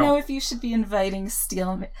don't know if you should be inviting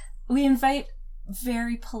steel. We invite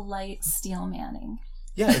very polite steel manning.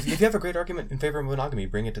 Yeah, if you have a great argument in favor of monogamy,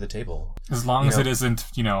 bring it to the table. As long as it isn't,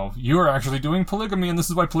 you're actually doing polygamy and this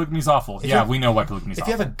is why polygamy is awful. Yeah, we know why polygamy is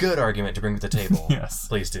awful. If you have a good argument to bring to the table, yes,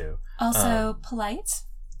 please do. Also, polite,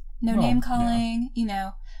 no name calling.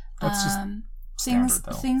 That's just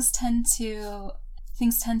things tend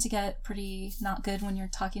to get pretty not good when you're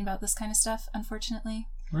talking about this kind of stuff. Unfortunately.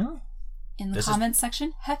 Really? In the comments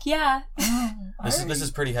section, heck yeah. This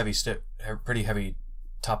is pretty heavy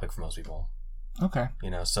topic for most people. Okay.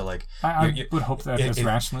 So I would hope that as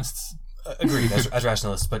rationalists. Agreed, as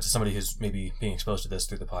rationalists, but to somebody who's maybe being exposed to this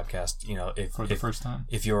through the podcast, for the first time,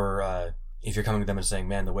 if you're coming to them and saying,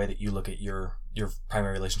 man, the way that you look at your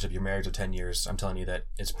primary relationship, your marriage of 10 years, I'm telling you that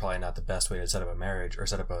it's probably not the best way to set up a marriage or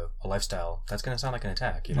set up a lifestyle, that's going to sound like an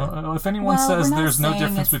attack, Well, if anyone says there's no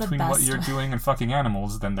difference between what you're doing and fucking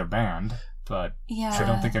animals, then they're banned. But I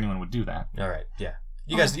don't think anyone would do that. All right, yeah.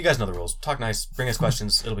 You guys know the rules. Talk nice. Bring us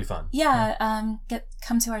questions. It'll be fun. Yeah.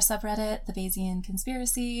 Come to our subreddit, the Bayesian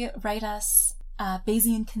Conspiracy. Write us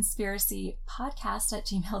Bayesian Conspiracy Podcast at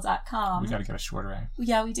gmail.com. We got to get a shorter A.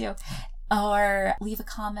 Yeah, we do. Or leave a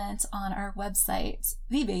comment on our website,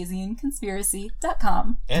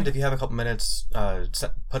 thebayesianconspiracy.com. And if you have a couple minutes,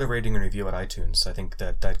 put a rating and review at iTunes. I think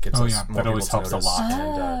that gets us more people to notice. That always helps a lot.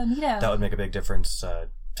 And that would make a big difference.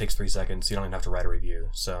 Takes 3 seconds. You don't even have to write a review.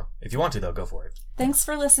 So if you want to, though, go for it. Thanks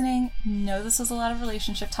for listening. Know this was a lot of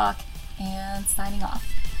relationship talk, and signing off.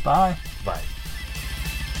 Bye. Bye.